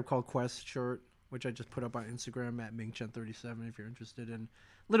a Tribe Called Quest shirt, which I just put up on Instagram at Mingchen37 if you're interested in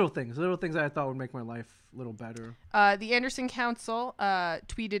little things that I thought would make my life a little better. The Anderson Council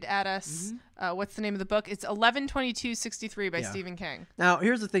tweeted at us. What's the name of the book? It's 11/22/63 by Yeah. Stephen King. Now,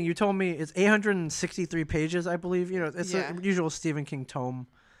 here's the thing. You told me it's 863 pages, I believe. It's Yeah. a usual Stephen King tome.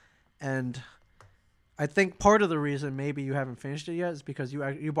 And I think part of the reason maybe you haven't finished it yet is because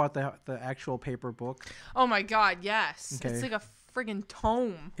you bought the actual paper book. Oh my God, yes. Okay. It's like a friggin'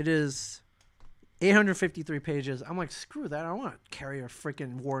 tome. It is 853 pages. I'm like, screw that. I don't want to carry a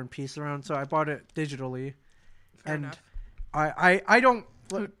freaking War and Peace around. So I bought it digitally. Fair and enough. I don't...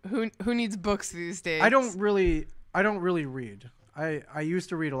 Who needs books these days? I don't really read. I used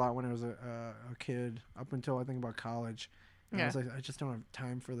to read a lot when I was a kid, up until I think about college. And I Yeah. was like, I just don't have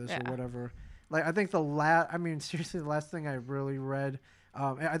time for this Yeah. or whatever. Like I think I mean seriously, the last thing I really read,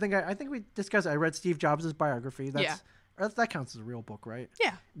 I think we discussed it. I read Steve Jobs' biography. That counts as a real book, right?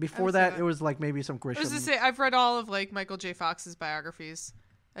 Yeah. Before that, it was like maybe some Grisham. I was to say, I've read all of like Michael J. Fox's biographies.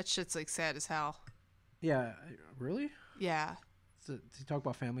 That shit's like sad as hell. Yeah, really? Yeah. Does he talk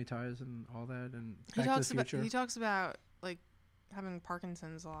about family ties and all that and He Back to the Future? he talks about like having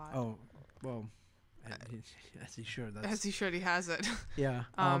Parkinson's a lot. Oh, well, as he should. As he should, he has it. Yeah.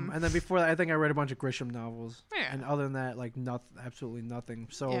 And then before that, I think I read a bunch of Grisham novels. Yeah. And other than that, like absolutely nothing.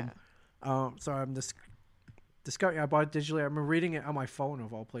 So, Yeah. So I'm just discovering. I bought it digitally. I'm reading it on my phone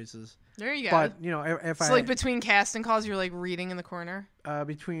of all places. There you go. But you know, if so like between casting calls, you're like reading in the corner.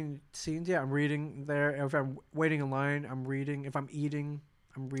 Between scenes, yeah, I'm reading there. If I'm waiting in line, I'm reading. If I'm eating,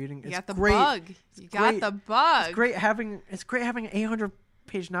 I'm reading. You got the bug. You got the bug. It's great having an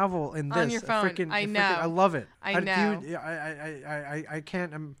 800-page novel in this on your phone. I know. I love it. I know. I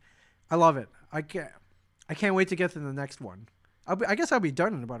can't. I love it. I can't wait to get to the next one. I guess I'll be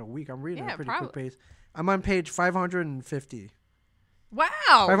done in about a week. I'm reading at a pretty quick pace. I'm on page 550. Wow.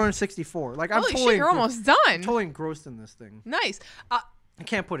 564. Like Holy shit, you're almost done. I'm totally engrossed in this thing. Nice. I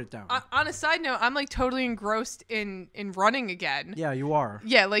can't put it down. On a side note, I'm like totally engrossed in running again. Yeah, you are.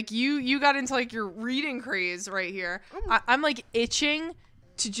 Yeah, like you got into like your reading craze right here. I'm like itching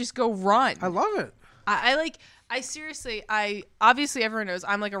to just go run. I love it. I seriously, obviously everyone knows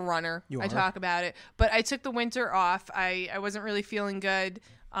I'm like a runner. You are. I talk about it, but I took the winter off. I wasn't really feeling good.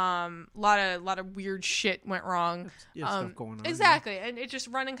 Lot of weird shit went wrong. Stuff going on. Exactly, and it just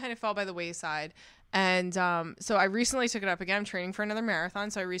running kind of fell by the wayside. And so I recently took it up again. I'm training for another marathon,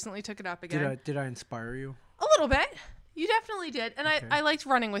 so I recently took it up again. Did I inspire you? A little bit. You definitely did, and okay. I liked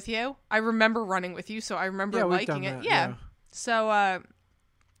running with you. I remember running with you, so I remember liking it. Yeah. So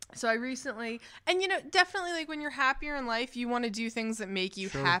I recently, and definitely like when you're happier in life, you want to do things that make you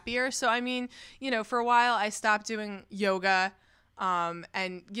happier. So I mean, for a while I stopped doing yoga. And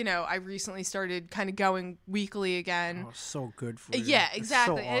I recently started kind of going weekly again. Oh, so good for you. Yeah,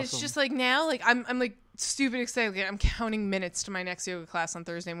 exactly. So awesome. And it's just like now, like I'm like stupid excited. Like, I'm counting minutes to my next yoga class on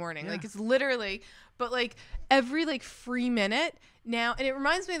Thursday morning. Yeah. Like it's literally, but like every like free minute now, and it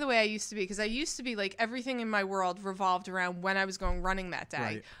reminds me of the way I used to be, because I used to be like everything in my world revolved around when I was going running that day.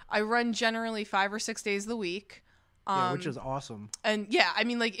 Right. I run generally 5 or 6 days of the week. Yeah, which is awesome. And yeah, I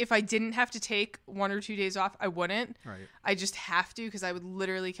mean, like if I didn't have to take 1 or 2 days off, I wouldn't. Right. I just have to, because I would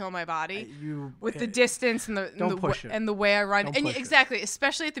literally kill my body with the distance and the way I run. And exactly,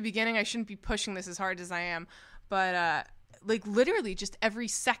 especially at the beginning, I shouldn't be pushing this as hard as I am. But like literally, just every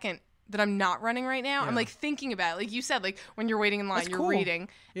second that I'm not running right now, I'm like thinking about it. Like you said, like when you're waiting in line, you're reading,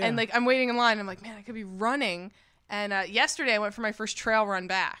 and like I'm waiting in line. I'm like, man, I could be running. And yesterday, I went for my first trail run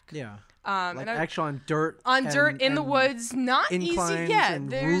back. Yeah. Actually on dirt. In the woods, not easy. Yeah,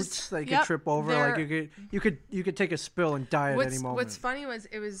 and roots that you could trip over. Like you could take a spill and die at any moment. What's funny was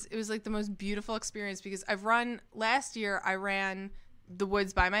it was like the most beautiful experience, because last year I ran the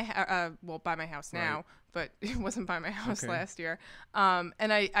woods by my house now, but it wasn't by my house last year. And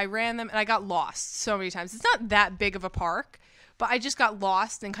I ran them, and I got lost so many times. It's not that big of a park, but I just got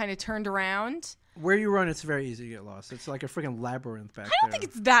lost and kind of turned around. Where you run, it's very easy to get lost. It's like a freaking labyrinth back there. I don't think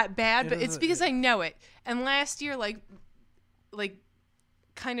it's that bad, but it's because I know it. And last year, like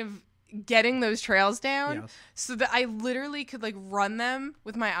kind of getting those trails down so that I literally could like run them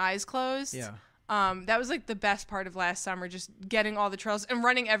with my eyes closed. Yeah. That was like the best part of last summer, just getting all the trails and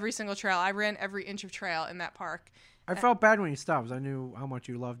running every single trail. I ran every inch of trail in that park. I felt bad when you stopped, because I knew how much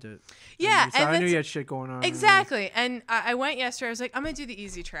you loved it. Yeah. And I knew you had shit going on. Exactly. And I went yesterday. I was like, I'm going to do the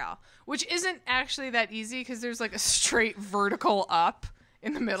easy trail, which isn't actually that easy, because there's like a straight vertical up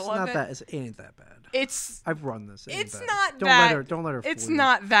in the middle of it. It ain't that bad. I've run this. It's not that. Don't let her fool It's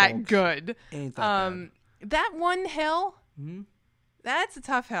not that folks. Good. Ain't that bad. That one hill, that's a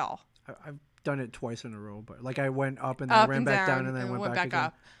tough hill. I've done it twice in a row, but like I went up and then I ran back down and then went back again.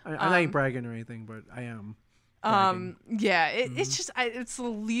 Up. I ain't bragging or anything, but I am. It's just it's the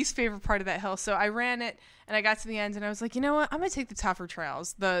least favorite part of that hill. So I ran it, and I got to the end, and I was like, you know what? I'm gonna take the tougher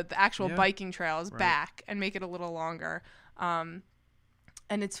trails, the actual biking trails, back and make it a little longer. And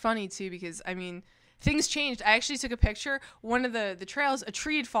it's funny too, because I mean, things changed. I actually took a picture. One of the trails, a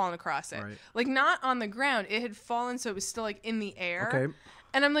tree had fallen across it, like not on the ground. It had fallen, so it was still like in the air. Okay.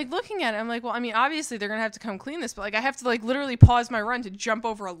 And I'm like looking at it. I'm like, well, I mean, obviously they're gonna have to come clean this, but like I have to like literally pause my run to jump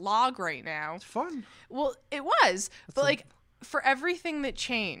over a log right now. It's fun. Well, it was, but like for everything that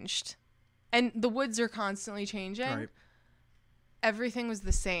changed, and the woods are constantly changing. Right. Everything was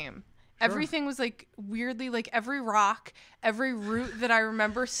the same. Everything was like weirdly, like every rock, every root that I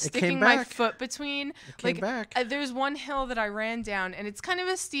remember sticking my foot between. It came back. There's one hill that I ran down, and it's kind of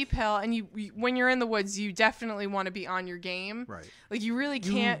a steep hill. And you when you're in the woods, you definitely want to be on your game. Right. Like you really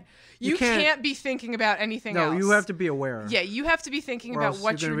can't. You can't be thinking about anything else. No, you have to be aware. Yeah, you have to be thinking Or about else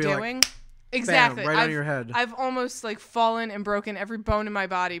what you're you're gonna be doing. like, Exactly. Bam, right on your head. I've almost like fallen and broken every bone in my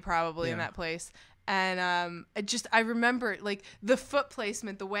body probably in that place. And I remember like the foot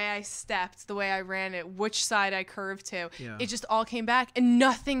placement, the way I stepped, the way I ran it, which side I curved to. Yeah. It just all came back and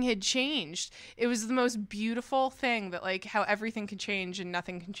nothing had changed. It was the most beautiful thing that like how everything can change and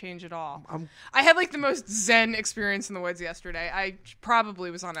nothing can change at all. I had like the most zen experience in the woods yesterday. I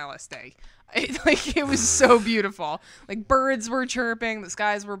probably was on LSD. It was so beautiful. Like birds were chirping, the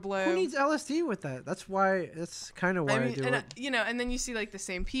skies were blue. Who needs LSD with that? That's why. It's kind of why I do it. And then you see like the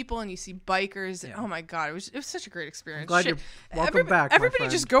same people, and you see bikers. And, oh my god, it was such a great experience. I'm glad you're welcome back. Everybody, my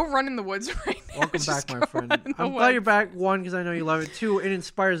friend. just go run in the woods right now. Welcome back, my friend. I'm glad you're back. One, because I know you love it. Two, it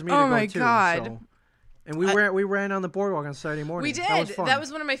inspires me to go too. Oh my god. So. And we ran on the boardwalk on Saturday morning. We did. That was fun. That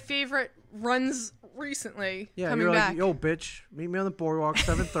was one of my favorite runs recently. Yeah, coming you're back. like, yo, bitch, meet me on the boardwalk,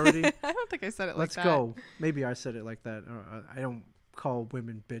 7:30. I don't think I said it like Let's that. go. Maybe I said it like that. I don't call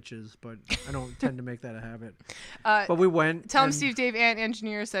women bitches, but I don't tend to make that a habit. But we went. Tell him Steve Dave Ant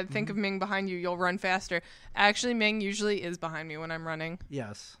Engineer said, think of Ming behind you, you'll run faster. Actually, Ming usually is behind me when I'm running.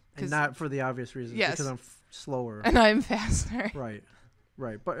 Yes. And not for the obvious reasons. Yes. Because I'm slower. And I'm faster. Right.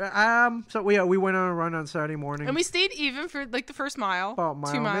 Right. But so we went on a run on Saturday morning. And we stayed even for like the first mile. About a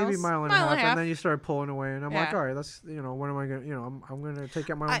mile, 2 miles. Maybe a mile and a half. And then you started pulling away. And I'm like, all right, that's, when am I going to, I'm going to take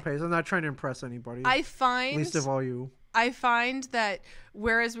at my own pace. I'm not trying to impress anybody. Least of all you. I find that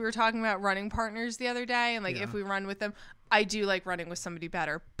whereas we were talking about running partners the other day and like if we run with them, I do like running with somebody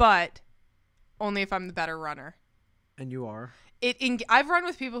better, but only if I'm the better runner. And you are. I've run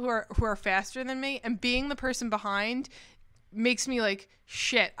with people who are faster than me, and being the person behind makes me like,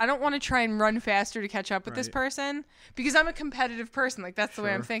 shit, I don't want to try and run faster to catch up with this person because I'm a competitive person. Like that's the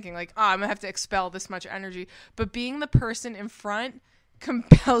way I'm thinking. Like, I'm gonna have to expel this much energy. But being the person in front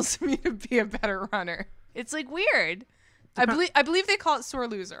compels me to be a better runner. It's like weird. I believe they call it sore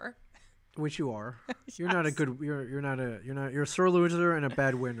loser. Which you are. Yes. You're not a good. You're a sore loser and a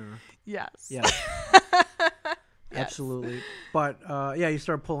bad winner. Yes. Yes. Absolutely. But you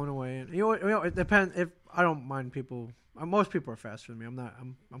start pulling away, and you know it depends. If I don't mind people. Most people are faster than me. I'm not.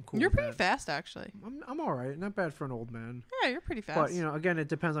 I'm cool. You're with pretty fast, actually. I'm all right. Not bad for an old man. Yeah, you're pretty fast. But again, it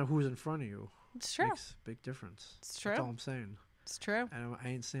depends on who's in front of you. It's true. Makes a big difference. It's true. That's all I'm saying. It's true. And I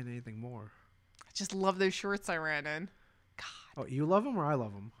ain't saying anything more. I just love those shorts I ran in. God. Oh, you love them or I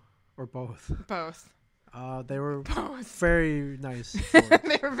love them, or both? Both. They were both very nice.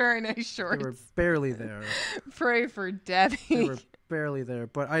 They were very nice shorts. They were barely there. Pray for Debbie. They were barely there,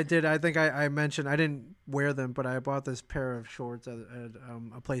 but I think I mentioned I didn't wear them, but I bought this pair of shorts at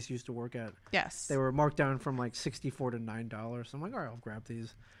a place I used to work at. Yes. They were marked down from like $64 to $9. So I'm like, all right, I'll grab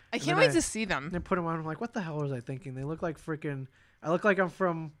these. I can't wait to see them. And I put them on. I'm like, what the hell was I thinking? They look like freaking. I look like I'm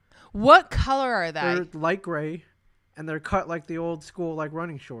from. What color are they? They're light gray, and they're cut like the old school like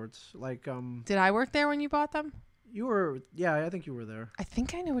running shorts. Like Did I work there when you bought them? You were, yeah, I think you were there. I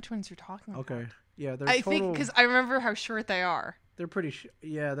think I know which ones you're talking about. Okay, yeah, they're. I think because I remember how short they are. They're pretty.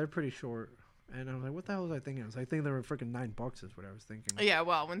 They're pretty short. And I was like, what the hell was I thinking? I think they were freaking $9 is what I was thinking. Yeah,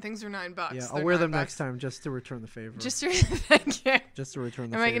 well, when things are $9. Yeah, I'll wear them next time just to return the favor. Just to thank you. Just to return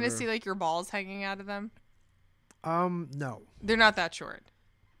the favor. favor. Am I going to see like your balls hanging out of them? No. They're not that short.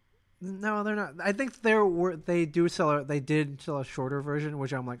 No, they're not. I think they did sell a shorter version,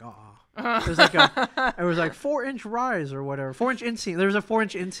 which I'm like, There's like it was like 4-inch rise or whatever, 4-inch inseam. There's a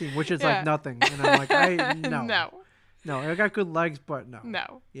 4-inch inseam, which is like nothing, and I'm like, no, I got good legs, but no.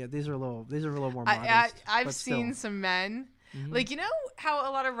 No. Yeah, these are a little more modest. I've seen some men. Mm-hmm. Like, you know how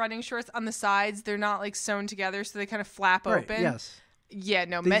a lot of running shorts on the sides, they're not like sewn together, so they kind of flap open? Yes. Yeah,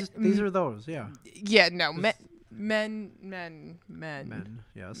 no. These are those, yeah. Yeah, no. Men.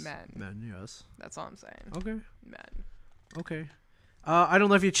 Yes. Men, yes. That's all I'm saying. Okay. Men. Okay. I don't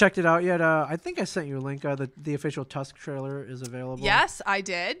know if you checked it out yet. I think I sent you a link. The official Tusk trailer is available. Yes, I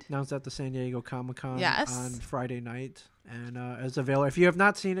did. Announced at the San Diego Comic-Con on Friday night. And it's available. If you have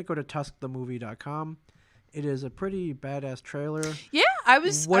not seen it, go to tuskthemovie.com. It is a pretty badass trailer. Yeah, I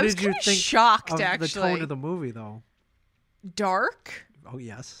was did you think shocked, of actually. The tone of the movie, though? Dark? Oh,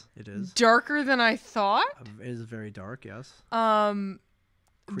 yes, it is. Darker than I thought? It is very dark, yes.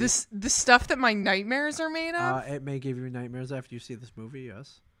 The stuff that my nightmares are made of? It may give you nightmares after you see this movie,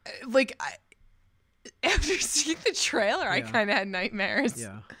 yes. After seeing the trailer, I kind of had nightmares.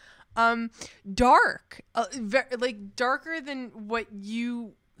 Yeah. Dark. Darker than what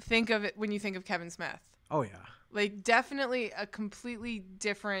you think of it when you think of Kevin Smith. Oh yeah. Like definitely a completely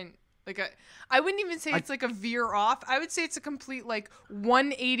different. I wouldn't even say it's like a veer off. I would say it's a complete like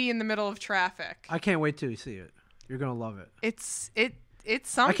 180 in the middle of traffic. I can't wait to see it. You're gonna love it. It's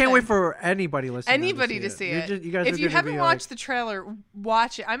something. I can't wait for anybody listening. To see it. You guys if are you gonna haven't be watched the trailer,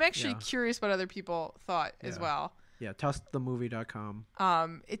 watch it. I'm actually Yeah. curious what other people thought as well. Yeah,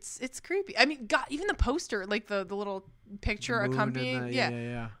 testthemovie.com. It's creepy. I mean, God, even the poster, like the little picture The moon accompanying, and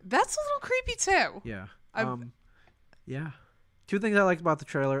yeah, that's a little creepy too. Yeah. I've- Yeah. Two things I liked about the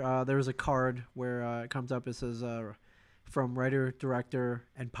trailer. There was a card where it comes up. It says from writer, director,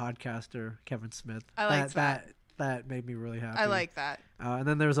 and podcaster Kevin Smith. I liked that. That made me really happy. I like that. And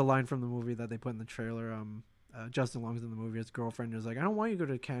then there's a line from the movie that they put in the trailer. Justin Long's in the movie. His girlfriend is like, "I don't want you to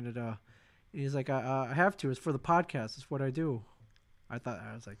go to Canada." And he's like, I have to. It's for the podcast. It's what I do." I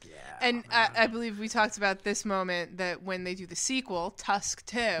was like, yeah. And I believe we talked about this moment that when they do the sequel, Tusk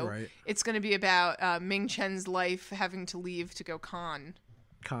 2, Right. it's going to be about Ming Chen's life having to leave to go con.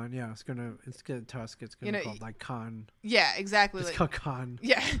 Con, yeah. It's gonna Tusk. It's gonna be called like Con. Yeah, exactly. It's like, called Con.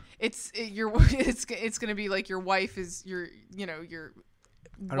 Yeah, it's gonna be like your wife is your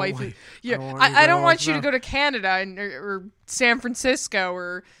wife. I don't want you to go to Canada or San Francisco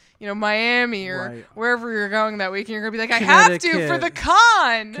or Miami or wherever you're going that week, and you're gonna be like, I have to for the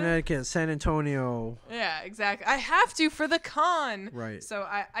con. Connecticut, San Antonio. Yeah, exactly. I have to for the con. Right. So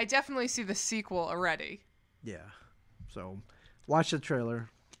I definitely see the sequel already. Yeah. So watch the trailer.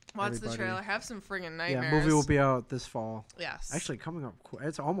 Watch the trailer. Have some friggin' nightmares. Yeah, movie will be out this fall. Yes. Actually, coming up.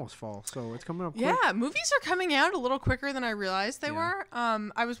 It's almost fall, so it's coming up quick. Yeah, movies are coming out a little quicker than I realized they were.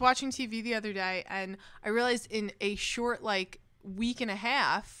 I was watching TV the other day, and I realized in a short week and a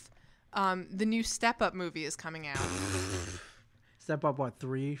half, the new Step Up movie is coming out. Step Up, what,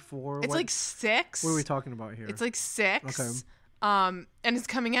 3, 4? It's like 6. What are we talking about here? It's like 6. Okay. And it's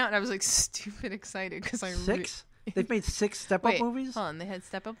coming out, and I was like stupid excited because I 6? They've made 6 Step Up movies? Hold on. They had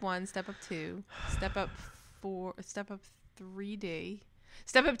Step Up 1, Step Up 2, Step Up 4, Step Up 3D.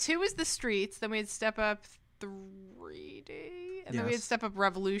 Step Up 2 is The Streets. Then we had Step Up 3D. And then we had Step Up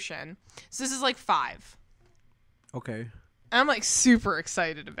Revolution. So this is like 5. Okay. I'm like super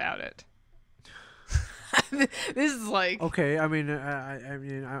excited about it. This is like okay. I mean,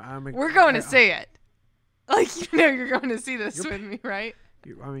 I'm. We're going to see it. Like you're going to see this with me, right?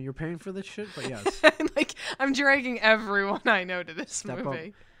 You're paying for this shit, but yes. Like I'm dragging everyone I know to this movie.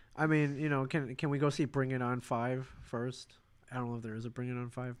 Up. I mean, can we go see Bring It On 5 first? I don't know if there is a Bring It On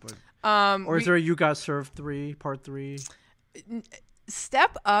 5, but or is there a You Got Served 3 Part 3?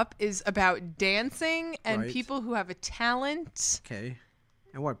 Step Up is about dancing and people who have a talent. Okay.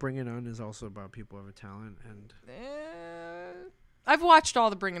 And what Bring It On is also about people who have a talent. And I've watched all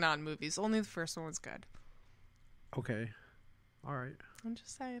the Bring It On movies. Only the first one was good. Okay. All right. I'm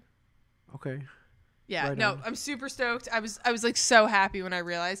just saying. Okay. Yeah. Right no, on. I'm super stoked. I was like so happy when I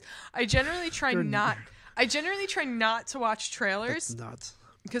realized. I generally try not to watch trailers. That's nuts.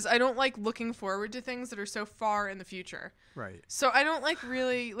 Because I don't like looking forward to things that are so far in the future. Right. So I don't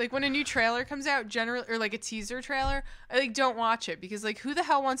really when a new trailer comes out, generally, or like a teaser trailer, I don't watch it because who the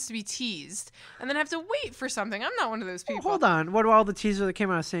hell wants to be teased and then have to wait for something? I'm not one of those people. Hold on. What about all the teaser that came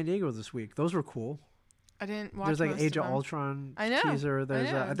out of San Diego this week? Those were cool. I didn't watch. There's like most Age of them. Ultron I know. teaser.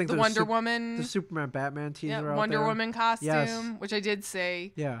 There's I think the there's Wonder Woman, the Superman Batman teaser out Wonder there. Woman costume, which I did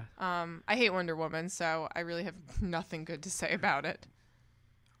see. Yeah. I hate Wonder Woman, so I really have nothing good to say about it.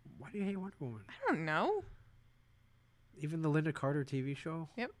 Why do you hate Wonder Woman? I don't know. Even the Linda Carter TV show?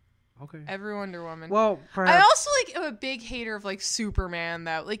 Yep. Okay. Every Wonder Woman. Well, perhaps I also am a big hater of Superman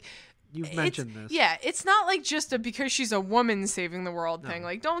though. You've mentioned this. Yeah, it's not just because she's a woman saving the world thing.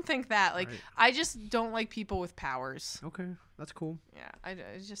 Don't think that. Right. I just don't like people with powers. Okay, that's cool. Yeah, I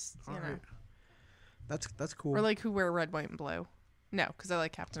just All know. Right. That's cool. Or who wear red, white, and blue. No, because I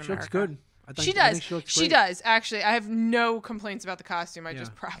like Captain She America. looks good. She does. She does. Actually, I have no complaints about the costume. I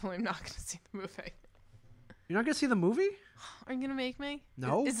just probably am not going to see the movie. You're not gonna see the movie? Are you gonna make me?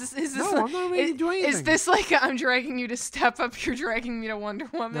 No. Is this? No, I'm not making you do anything. Is this I'm dragging you to Step Up? You're dragging me to Wonder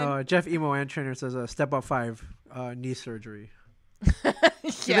Woman? No. Jeff Emo and Trainer says Step Up 5 knee surgery. Yeah.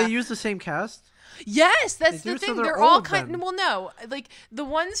 Do they use the same cast? Yes, that's They the do, so thing. they're They're all old kind. then. Well, no, the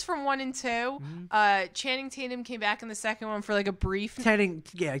ones from 1 and 2. Channing Tatum came back in the second one for a brief. Tatum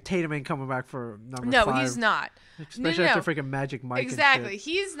ain't coming back for number 5. No, he's not. Especially No. after freaking Magic Mike. Exactly. And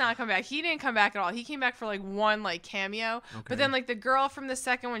shit. He's not come back. He didn't come back at all. He came back for one cameo. Okay. But then the girl from the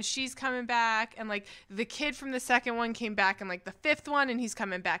second one, she's coming back, and the kid from the second one came back in the fifth one, and he's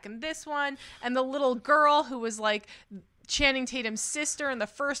coming back in this one. And the little girl who was Channing Tatum's sister in the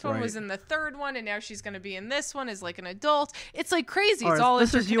first one was Right. in the third one, and now she's going to be in this one as like an adult. It's like crazy. All It's right, all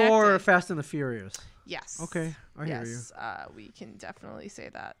this is interconnected. your Fast and the Furious. Yes. Okay, I hear you. Yes, we can definitely say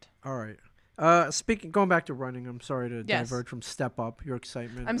that. All right. Going back to running, I'm sorry to Yes. divert from Step Up, your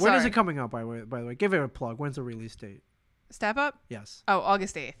excitement. I'm When is sorry. it coming out, by the way? Give it a plug. When's the release date? Step Up? Yes. Oh,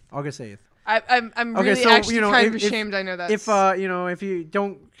 August 8th. August 8th. I'm Okay, really so, actually you know, kind of if- ashamed. I know that. If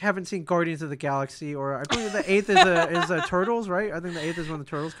you haven't seen Guardians of the Galaxy, or I believe the 8th is Turtles, right? I think the 8th is when the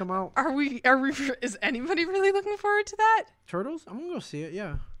Turtles come out. Are we? Is anybody really looking forward to that? Turtles? I'm gonna go see it.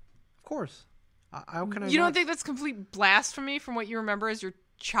 Yeah, of course. How can I? You don't not? think that's complete blasphemy from what you remember as your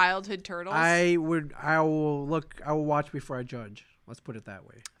childhood Turtles? I will watch before I judge. Let's put it that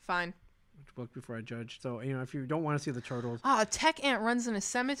way. Fine. Look before I judge. So if you don't want to see the Turtles, Oh, Tech Ant runs in a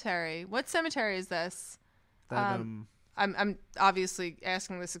cemetery. What cemetery is this? that I'm obviously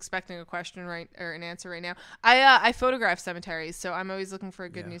asking this expecting a question or an answer right now. I photograph cemeteries, so I'm always looking for a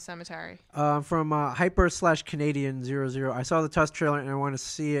good new cemetery. from Hyper/Canadian 00. I saw the test trailer and I want to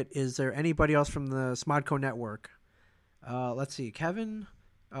see it. Is there anybody else from the Smodco network? Let's see. Kevin,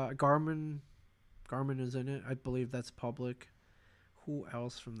 Garmin is in it. I believe that's public. Who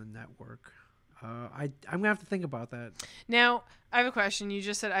else from the network? I'm gonna have to think about that. Now, I have a question. You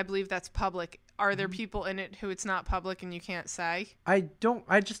just said I believe that's public. Are there people in it who it's not public and you can't say? I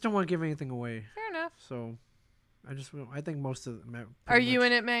just don't want to give anything away. Fair enough. So, I think most of them. Are you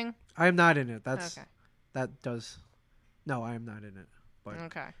in it, Ming? I'm not in it. That's Okay. that does. No, I am not in it. But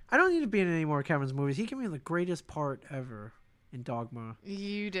Okay. I don't need to be in any more of Kevin's movies. He gave me the greatest part ever in Dogma.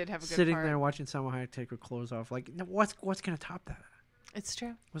 You did have a good Sitting part. there watching Salma Hayek take her clothes off. Like, what's gonna top that? It's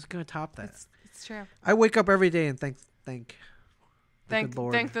true. What's gonna top that? It's true. I wake up every day and thank the good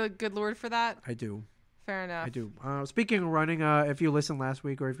Lord. Thank the good Lord for that. I do. Fair enough. I do. Speaking of running, if you listened last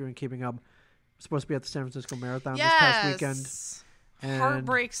week or if you've been keeping up, I'm supposed to be at the San Francisco Marathon this past weekend. And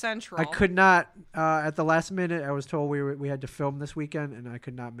Heartbreak Central. I could not. At the last minute, I was told we had to film this weekend, and I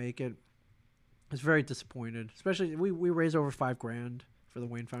could not make it. I was very disappointed. Especially we raised over $5,000 for the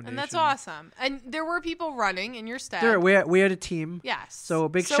Wayne Foundation, And that's awesome. And there were people running in your stead. There, we had a team. Yes. So a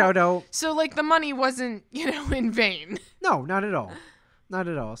big shout out. So like the money wasn't, in vain. No, not at all. Not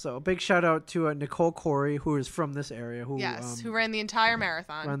at all. So a big shout out to Nicole Corey, who is from this area. Who who ran the entire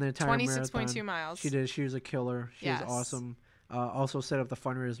marathon. ran the entire 26.2 marathon. miles. She did. She was a killer. She Yes. was awesome. Also set up the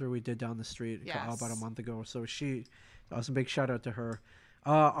fundraiser we did down the street Yes. about a month ago. So she, awesome. Big shout out to her.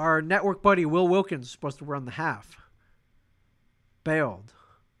 Our network buddy Will Wilkins was supposed to run the half. Bailed.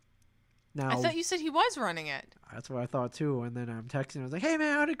 Now I thought you said he was running it. that's what I thought too. And then I'm texting. I was like, "Hey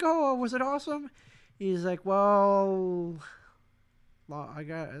man, how'd it go? Was it awesome?" He's like, "Well, I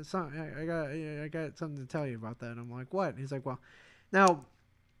got something to tell you about that." I'm like, "What?" He's like, "Well, now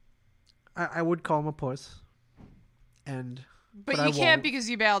I would call him a puss, But I you can't won't. because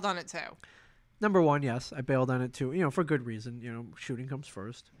you bailed on it too. Number one, yes, I bailed on it too. For good reason. Shooting comes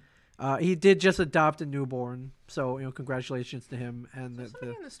first. He did just adopt a newborn, so congratulations to him. And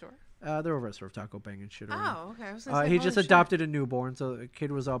Somebody in the store. they're over at Surf Taco banging shit around. Oh, okay. I was gonna say, He holy just shit. adopted a newborn, so the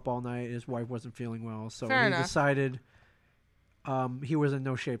kid was up all night. His wife wasn't feeling well, so Fair he enough. decided he was in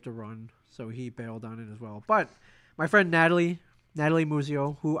no shape to run, so he bailed on it as well. But my friend Natalie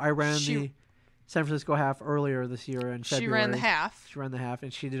Muzio, who I ran the San Francisco half earlier this year in February. She ran the half. She ran the half,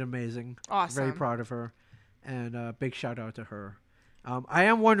 and she did amazing. Awesome. Very proud of her, and big shout out to her. I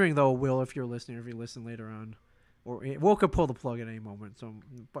am wondering though, Will, if you're listening, or if you listen later on, or Will could pull the plug at any moment. So,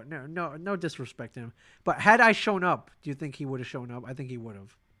 but no disrespect to him. But had I shown up, do you think he would have shown up? I think he would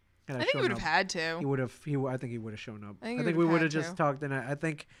have. I think he would have had to. He would have. I think he would have shown up. I think I he think we would've would have had just to. talked, and I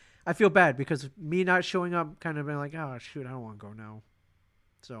think I feel bad because me not showing up kind of been like, oh shoot, I don't want to go now.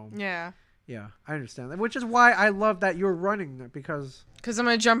 So Yeah. yeah, I understand that, which is why I love that you're running that because. Because I'm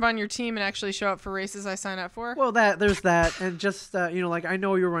going to jump on your team and actually show up for races I sign up for. Well, there's that, and just like I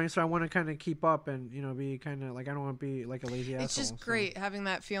know you're running, so I want to kind of keep up and be kind of like I don't want to be like a lazy asshole. It's just great having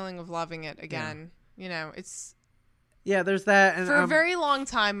that feeling of loving it again. It's Yeah, there's that, and for a very long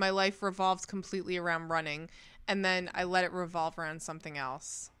time my life revolved completely around running, and then I let it revolve around something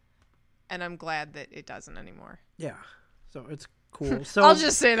else, and I'm glad that it doesn't anymore. yeah, so it's cool. So I'll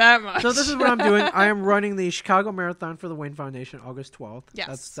just say that much. So this is what I'm doing. I am running the Chicago Marathon for the Wayne Foundation, August 12th.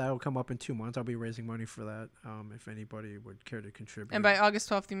 Yes. That'll come up in 2 months. I'll be raising money for that. If anybody would care to contribute. And by August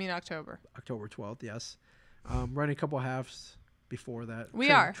 12th, you mean October? October 12th, yes. Running a couple halves before that.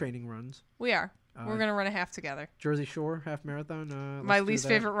 We are. Training runs. We are. We're going to run a half together. Jersey Shore half marathon. My let's do least that.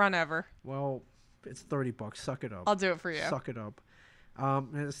 favorite run ever. Well, it's $30. Suck it up. I'll do it for you. Suck it up.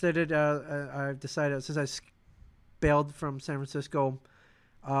 Instead, I've decided since I bailed from San Francisco,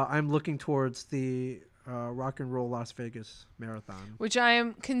 I'm looking towards the Rock and Roll Las Vegas Marathon. which I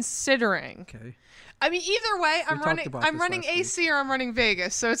am considering. Okay. I mean, either way, I'm talked running. about I'm this running last week. AC or I'm running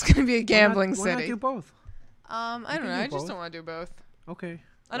Vegas, so it's going to be a gambling Why not city. do both? I don't can know. do I just both. don't want to do both. Okay.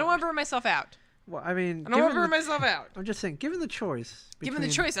 I don't want to burn myself out. Well, I mean, I don't want to burn myself out. I'm just saying, given the choice. Given the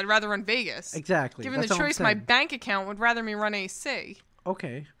between- choice, I'd rather run Vegas. Exactly. Given that's the all I'm choice, my saying. bank account would rather me run AC.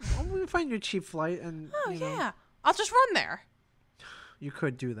 Okay. Well, we'll find you a cheap flight, and Oh, you know, yeah. I'll just run there. you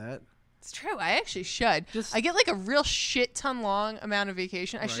could do that. It's true. I actually should. Just- I get like a real shit ton long amount of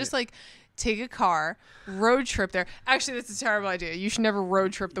vacation. I should Right. just like take a car, road trip there. Actually, that's a terrible idea. You should never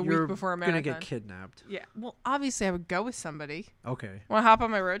road trip the You're week before a marathon. gonna get kidnapped. Yeah. Well, obviously, I would go with somebody. Okay. Want to hop on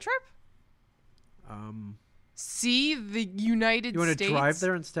my road trip? Um, See the United you want to States? drive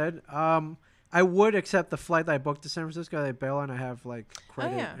there instead? I would accept the flight that I booked to San Francisco. I bail and I have like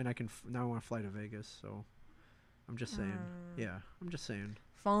credit, yeah. and I can now I want to fly to Vegas. So, I'm just saying. Yeah, I'm just saying.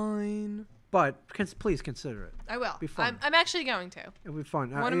 Fine. But please consider it. I will. Be fun. I'm actually going to. It'll be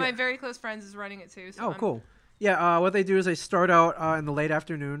fun. One of yeah. my very close friends is running it too. So Oh, I'm- cool. Yeah, what they do is they start out in the late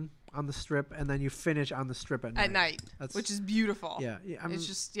afternoon on the strip, and then you finish on the strip at night. At night, That's- which is beautiful. Yeah, It's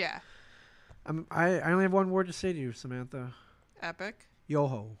just, yeah. I only have one word to say to you, Samantha. Epic.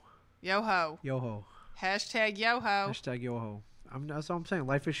 Yo-ho. Yo-ho. Yo-ho. Hashtag yo-ho. Hashtag yo-ho. That's all I'm saying.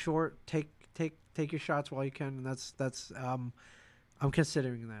 Life is short. Take your shots while you can, and that's I'm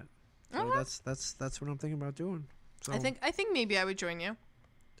considering that. So Okay. that's what I'm thinking about doing. So I think maybe I would join you.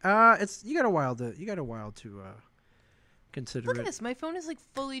 it's you got a while to consider Look it. at this. My phone is like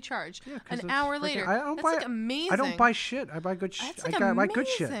fully charged. Yeah, 'cause An it's hour freaking- later. I don't That's buy- like amazing. I don't buy shit. I buy good shit. That's like I buy amazing. good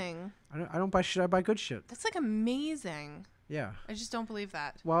shit. I don't buy shit. I buy good shit. That's like amazing. Yeah. I just don't believe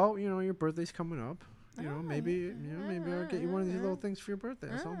that. Well, your birthday's coming up. Maybe I'll get you one of these little things for your birthday.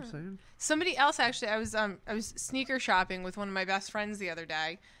 That's all I'm saying. Somebody else actually. I was sneaker shopping with one of my best friends the other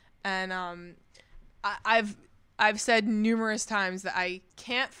day, and I've said numerous times that I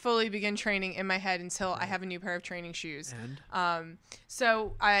can't fully begin training in my head until I have a new pair of training shoes. And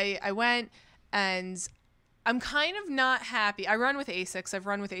So I went, and I'm kind of not happy. I run with Asics. I've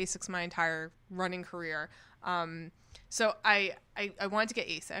run with Asics my entire running career. So I wanted to get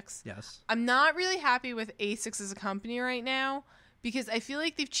Asics. yes. I'm not really happy with Asics as a company right now because I feel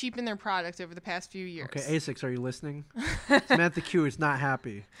like they've cheapened their product over the past few years. Okay, Asics, are you listening? Samantha Q is not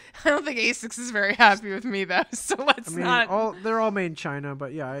happy. I don't think Asics is very happy with me though, so let's I mean, not. they're all made in China,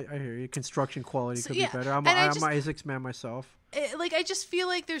 but yeah, I hear you. Construction quality could yeah, be better. I'm and I an just- Asics man myself. I just feel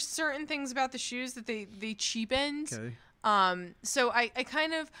like there's certain things about the shoes that they cheapened. Okay. So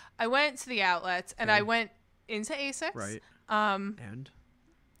I went to the outlets and Okay. I went into Asics. Right. Um, And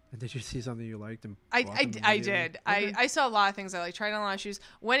did you see something you liked? And I bought them did. immediately? Okay. I saw a lot of things I like. Tried on a lot of shoes.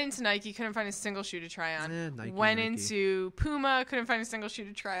 Went into Nike, couldn't find a single shoe to try on. Nike, Went Nike. into Puma, couldn't find a single shoe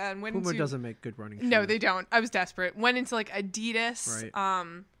to try on. Went Puma into doesn't make good running shoes. No, they don't. I was desperate. Went into like Adidas.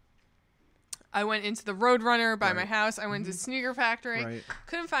 Right. I went into the Roadrunner by my Right. house. I went to Sneaker Factory. Right.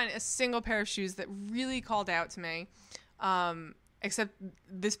 Couldn't find a single pair of shoes that really called out to me, except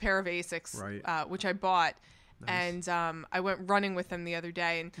this pair of Asics, Right. which I bought. Nice. And I went running with them the other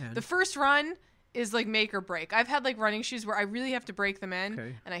day. And And? the first run is like make or break. I've had like running shoes where I really have to break them in,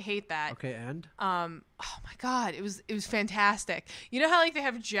 Okay. and I hate that. Okay, and Oh my god, it was fantastic. You know how like they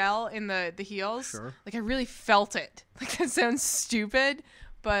have gel in the heels? Sure. Like I really felt it. Like that sounds stupid,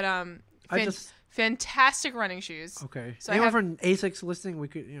 but fantastic running shoes. okay. So I Anyone have- from Asics listening, we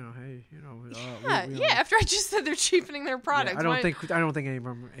could, hey, Yeah, after I just said they're cheapening their product. I don't think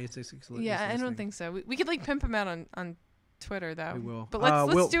anyone from Asics. Yeah, I don't think so. We could like pimp them out on Twitter though. We will. But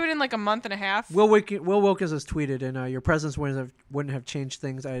let's Will- do it in like a month and a half. Will Wilkins has tweeted, and your presence wouldn't have changed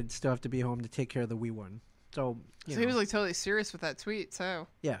things. I'd still have to be home to take care of the wee one. So, So he was like totally serious with that tweet. So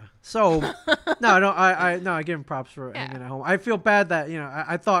yeah. So no, I give him props for hanging at home. I feel bad that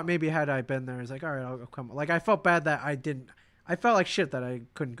I thought maybe had I been there, it's like, all right, I'll come. Like I felt bad that I didn't. I felt like shit that I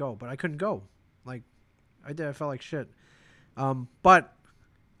couldn't go, but I couldn't go. Like I did. I felt like shit. But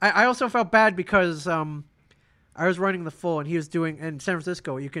I also felt bad because I was running the full, and he was doing in San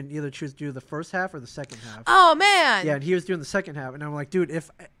Francisco. You can either choose to do the first half or the second half. Oh man. Yeah, and he was doing the second half, and I'm like, dude,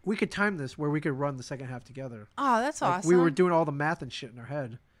 if we could time this where we could run the second half together. Oh, that's Like, awesome. we were doing all the math and shit in our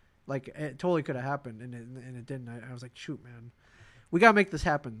head. Like, it totally could have happened, and it didn't. I was like, shoot, man. We got to make this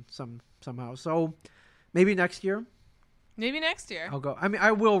happen somehow. So maybe next year Maybe next year. I'll go. I mean,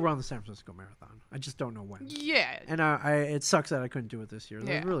 I will run the San Francisco Marathon. I just don't know when. Yeah. And it sucks that I couldn't do it this year.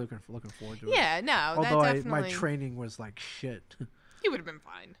 Yeah. I was really looking forward to it. Yeah, no, Although that definitely. my training was like shit. You would have been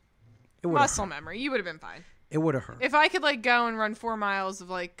fine. It would Muscle memory. You would have been fine. It would have hurt. If I could like go and run 4 miles of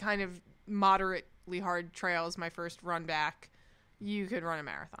like kind of moderately hard trails my first run back, you could run a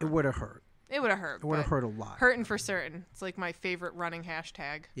marathon. It would have hurt. It would have hurt. It would have but hurt a lot. Hurting for certain. It's like my favorite running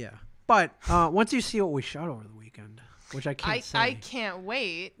hashtag. Yeah. But once you see what we shot over the weekend, which I can't say. I can't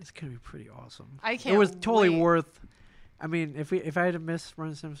wait. It's going to be pretty awesome. I can't It was totally wait. worth. I mean, if I had to miss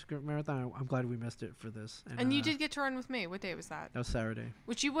Run Sim Marathon, I'm glad we missed it for this. And you did get to run with me. What day was that? That was Saturday.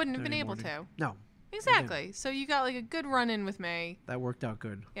 Which you wouldn't have been Saturday able morning. to. No. Exactly. So you got like a good run in with me. That worked out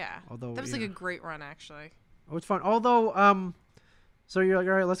good. Yeah. Although that was like a great run, actually. It was fun. Although, so you're like,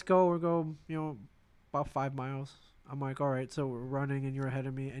 all right, let's go. We'll go, about 5 miles. I'm like, all right. So we're running, and you're ahead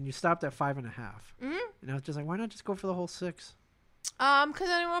of me, and you stopped at 5.5. Mm-hmm. And I was just like, why not just go for the whole 6? Because I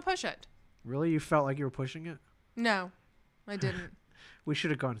didn't want to push it. Really, you felt like you were pushing it? No, I didn't. We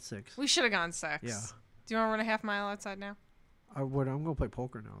should have gone 6. We should have gone 6. Yeah. Do you want to run a half mile outside now? I would. I'm gonna play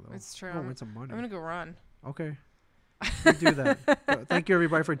poker now, though. It's true. I'm gonna win some money. I'm gonna go run. Okay. You do that. Thank you,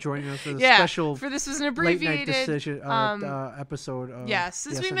 everybody, for joining us for the Yeah. special For this was an late abbreviated night decision episode. Of Yes,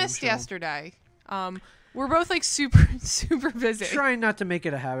 since the we S&M missed show. yesterday. We're both like super busy. Trying not to make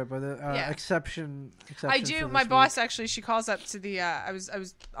it a habit, but Yeah. exception. I for do. this My boss week. actually, she calls up to the. I was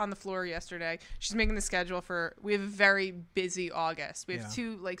on the floor yesterday. She's making the schedule for. We have a very busy August. We have Yeah.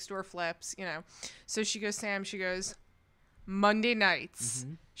 2 like store flips. So she goes, Sam. She goes, Monday nights.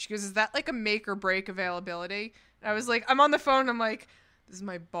 Mm-hmm. She goes, is that like a make or break availability? And I was like, I'm on the phone. I'm like, this is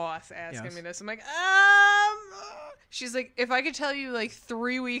my boss asking Yes. me this. I'm like, She's like, if I could tell you like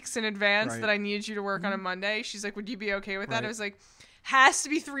 3 weeks in advance Right. that I needed you to work on a Monday, she's like, would you be okay with that? Right. I was like, has to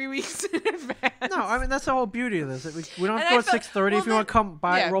be 3 weeks in advance. No, I mean that's the whole beauty of this. We don't have And to go I at thought- 6:30 well, if you want to come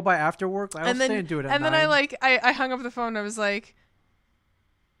by, yeah. roll by after work. I'll stay and do it at 9. then I hung up the phone. And I was like,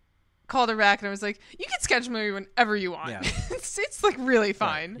 called her back and I was like, you can schedule me whenever you want. Yeah. it's like really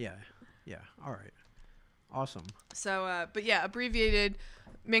fine. Right. Yeah. All right. Awesome. So, but yeah, abbreviated.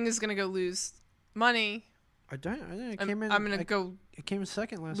 Ming is gonna go lose money. I came in. I'm gonna go It came in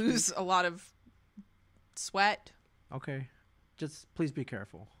second last lose week. a lot of sweat. Okay. Just please be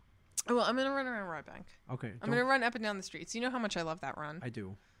careful. Well, I'm gonna run around Red Bank. Okay. I'm gonna run up and down the streets. You know how much I love that run. I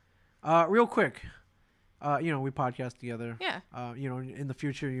do. Real quick. We podcast together. Yeah. In the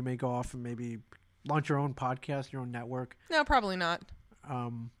future you may go off and maybe launch your own podcast, your own network. No, probably not.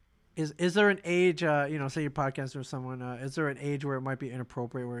 Is there an age, say you're podcasting with someone, is there an age where it might be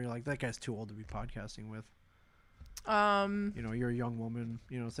inappropriate where you're like, that guy's too old to be podcasting with? You're a young woman,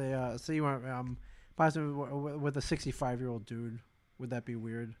 say you want podcasting with a 65-year-old dude. Would that be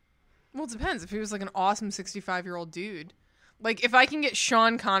weird? Well, it depends. If he was like an awesome 65-year-old dude, like if I can get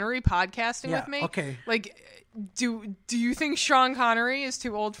Sean Connery podcasting with me, okay. Like, do you think Sean Connery is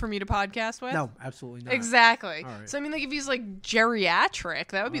too old for me to podcast with? No, absolutely not. Exactly. All right. So I mean, like if he's like geriatric,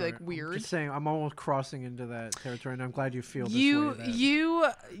 that would be All like right. weird. I'm just saying, I'm almost crossing into that territory, and I'm glad you feel this You way. That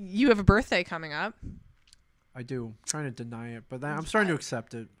you have a birthday coming up. I do. I'm trying to deny it, but I'm starting to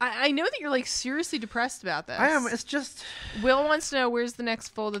accept it. I know that you're like seriously depressed about this. I am. It's just Will wants to know where's the next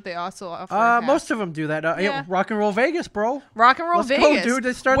full that they also offer. most of them do that. Yeah. Rock and Roll Vegas, bro. Rock and Roll Let's Vegas. go, dude.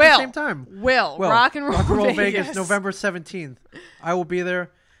 They start Will, at the same time. Will Rock and Roll, Vegas, November 17th. I will be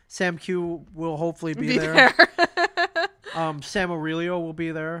there. Sam Q will hopefully be there. Sam Aurelio will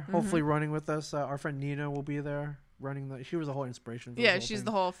be there, hopefully running with us. Our friend Nina will be there running. She was the whole inspiration. For Yeah, this whole she's thing.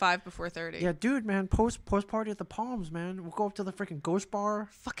 the whole 5 before 30. Yeah, dude, man. Post party at the Palms, man. We'll go up to the freaking Ghost Bar.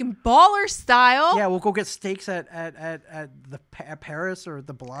 Fucking baller style. Yeah, we'll go get steaks at Paris or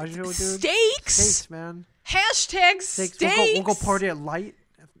the Bellagio, dude. Steaks, man. Hashtag Steaks. steaks. We'll go party at Light.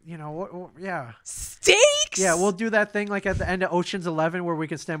 Yeah. Steaks. Yeah, we'll do that thing like at the end of Ocean's 11 where we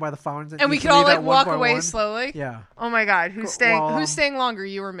can stand by the fountains and we each can all leave like at one walk by away one. slowly. Yeah. Oh my God, who's staying? well, Who's staying longer,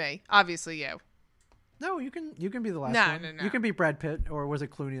 you or me? Obviously you. No, you can be the last No, one. no. You can be Brad Pitt, or was it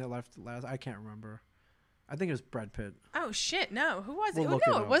Clooney that left last? I can't remember. I think it was Brad Pitt. Oh shit, no. Who was We'll it? look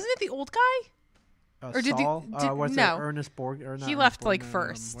No, it up. wasn't it the old guy? Or did the- Saul? What's no. it? Ernest Borg? Or not He Ernest left, like, Borgnine,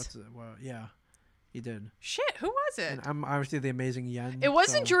 first. What's it? Well, yeah, he did. Shit, who was it? And I'm obviously the amazing Yen. It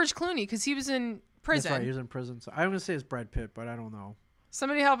wasn't so- George Clooney because he was in prison. That's right. He was in prison. So I'm gonna say it's Brad Pitt, but I don't know.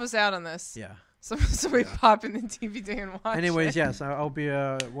 Somebody help us out on this. Yeah. Somebody pop in the DVD and watch. Anyways, it. yes, I'll be.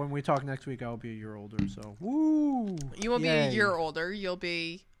 When we talk next week, I'll be a year older. So woo. You won't be a Yay. year older. You'll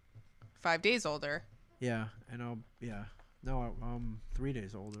be 5 days older. Yeah, and No, 3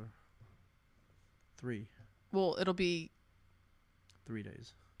 days older. 3 Well, it'll be. 3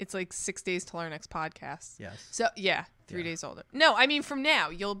 days. It's like 6 days till our next podcast. Yes. So yeah, 3 Yeah. days older. No, I mean from now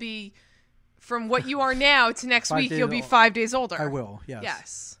you'll be. From what you are now to next 5 week, days you'll be ol- 5 days older. I will. Yes.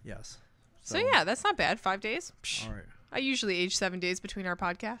 Yes. Yes. So yeah, that's not bad. 5 days. Psh. All right. I usually age 7 days between our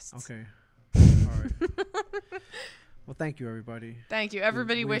podcasts. Okay. All right. Well, thank you, everybody. Thank you.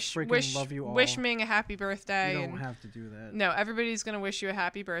 Everybody we wish freaking love you all. wish Ming a happy birthday. You don't and have to do that. no, everybody's gonna wish you a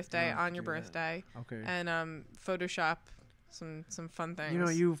happy birthday have to on your do that. birthday. Okay. And Photoshop some fun things. You know,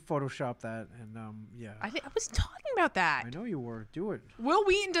 you Photoshop that, and yeah. I was talking about that. I know you were. Do it. Will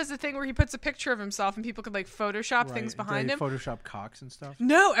Wheaton does the thing where he puts a picture of himself and people could like Photoshop things behind They him. Photoshop cocks and stuff.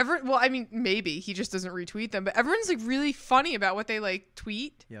 No, well, I mean, maybe he just doesn't retweet them, but everyone's like really funny about what they like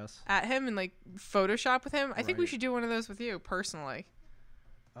tweet Yes. at him and like Photoshop with him. I think we Right. should do one of those with you personally.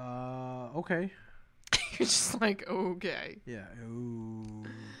 Okay. You're just like, okay, Yeah.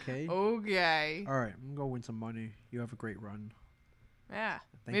 Okay. okay, All right. I'm gonna go win some money. You have a great run. yeah.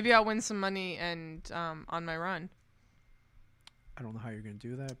 Thank Maybe I'll win some money and on my run, I don't know how you're gonna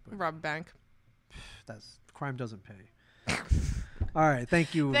do that, but rob a bank. that's crime doesn't pay. All right.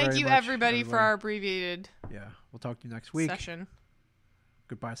 Thank you. Thank very you much, everybody for our abbreviated Yeah. We'll talk to you next week. session.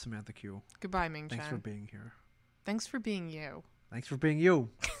 Goodbye, Samantha Q. Goodbye, Ming Thanks for Chen. being here. Thanks for being you. Thanks for being you.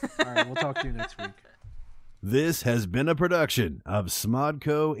 All right. We'll talk to you next week. This has been a production of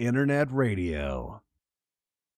Smodco Internet Radio.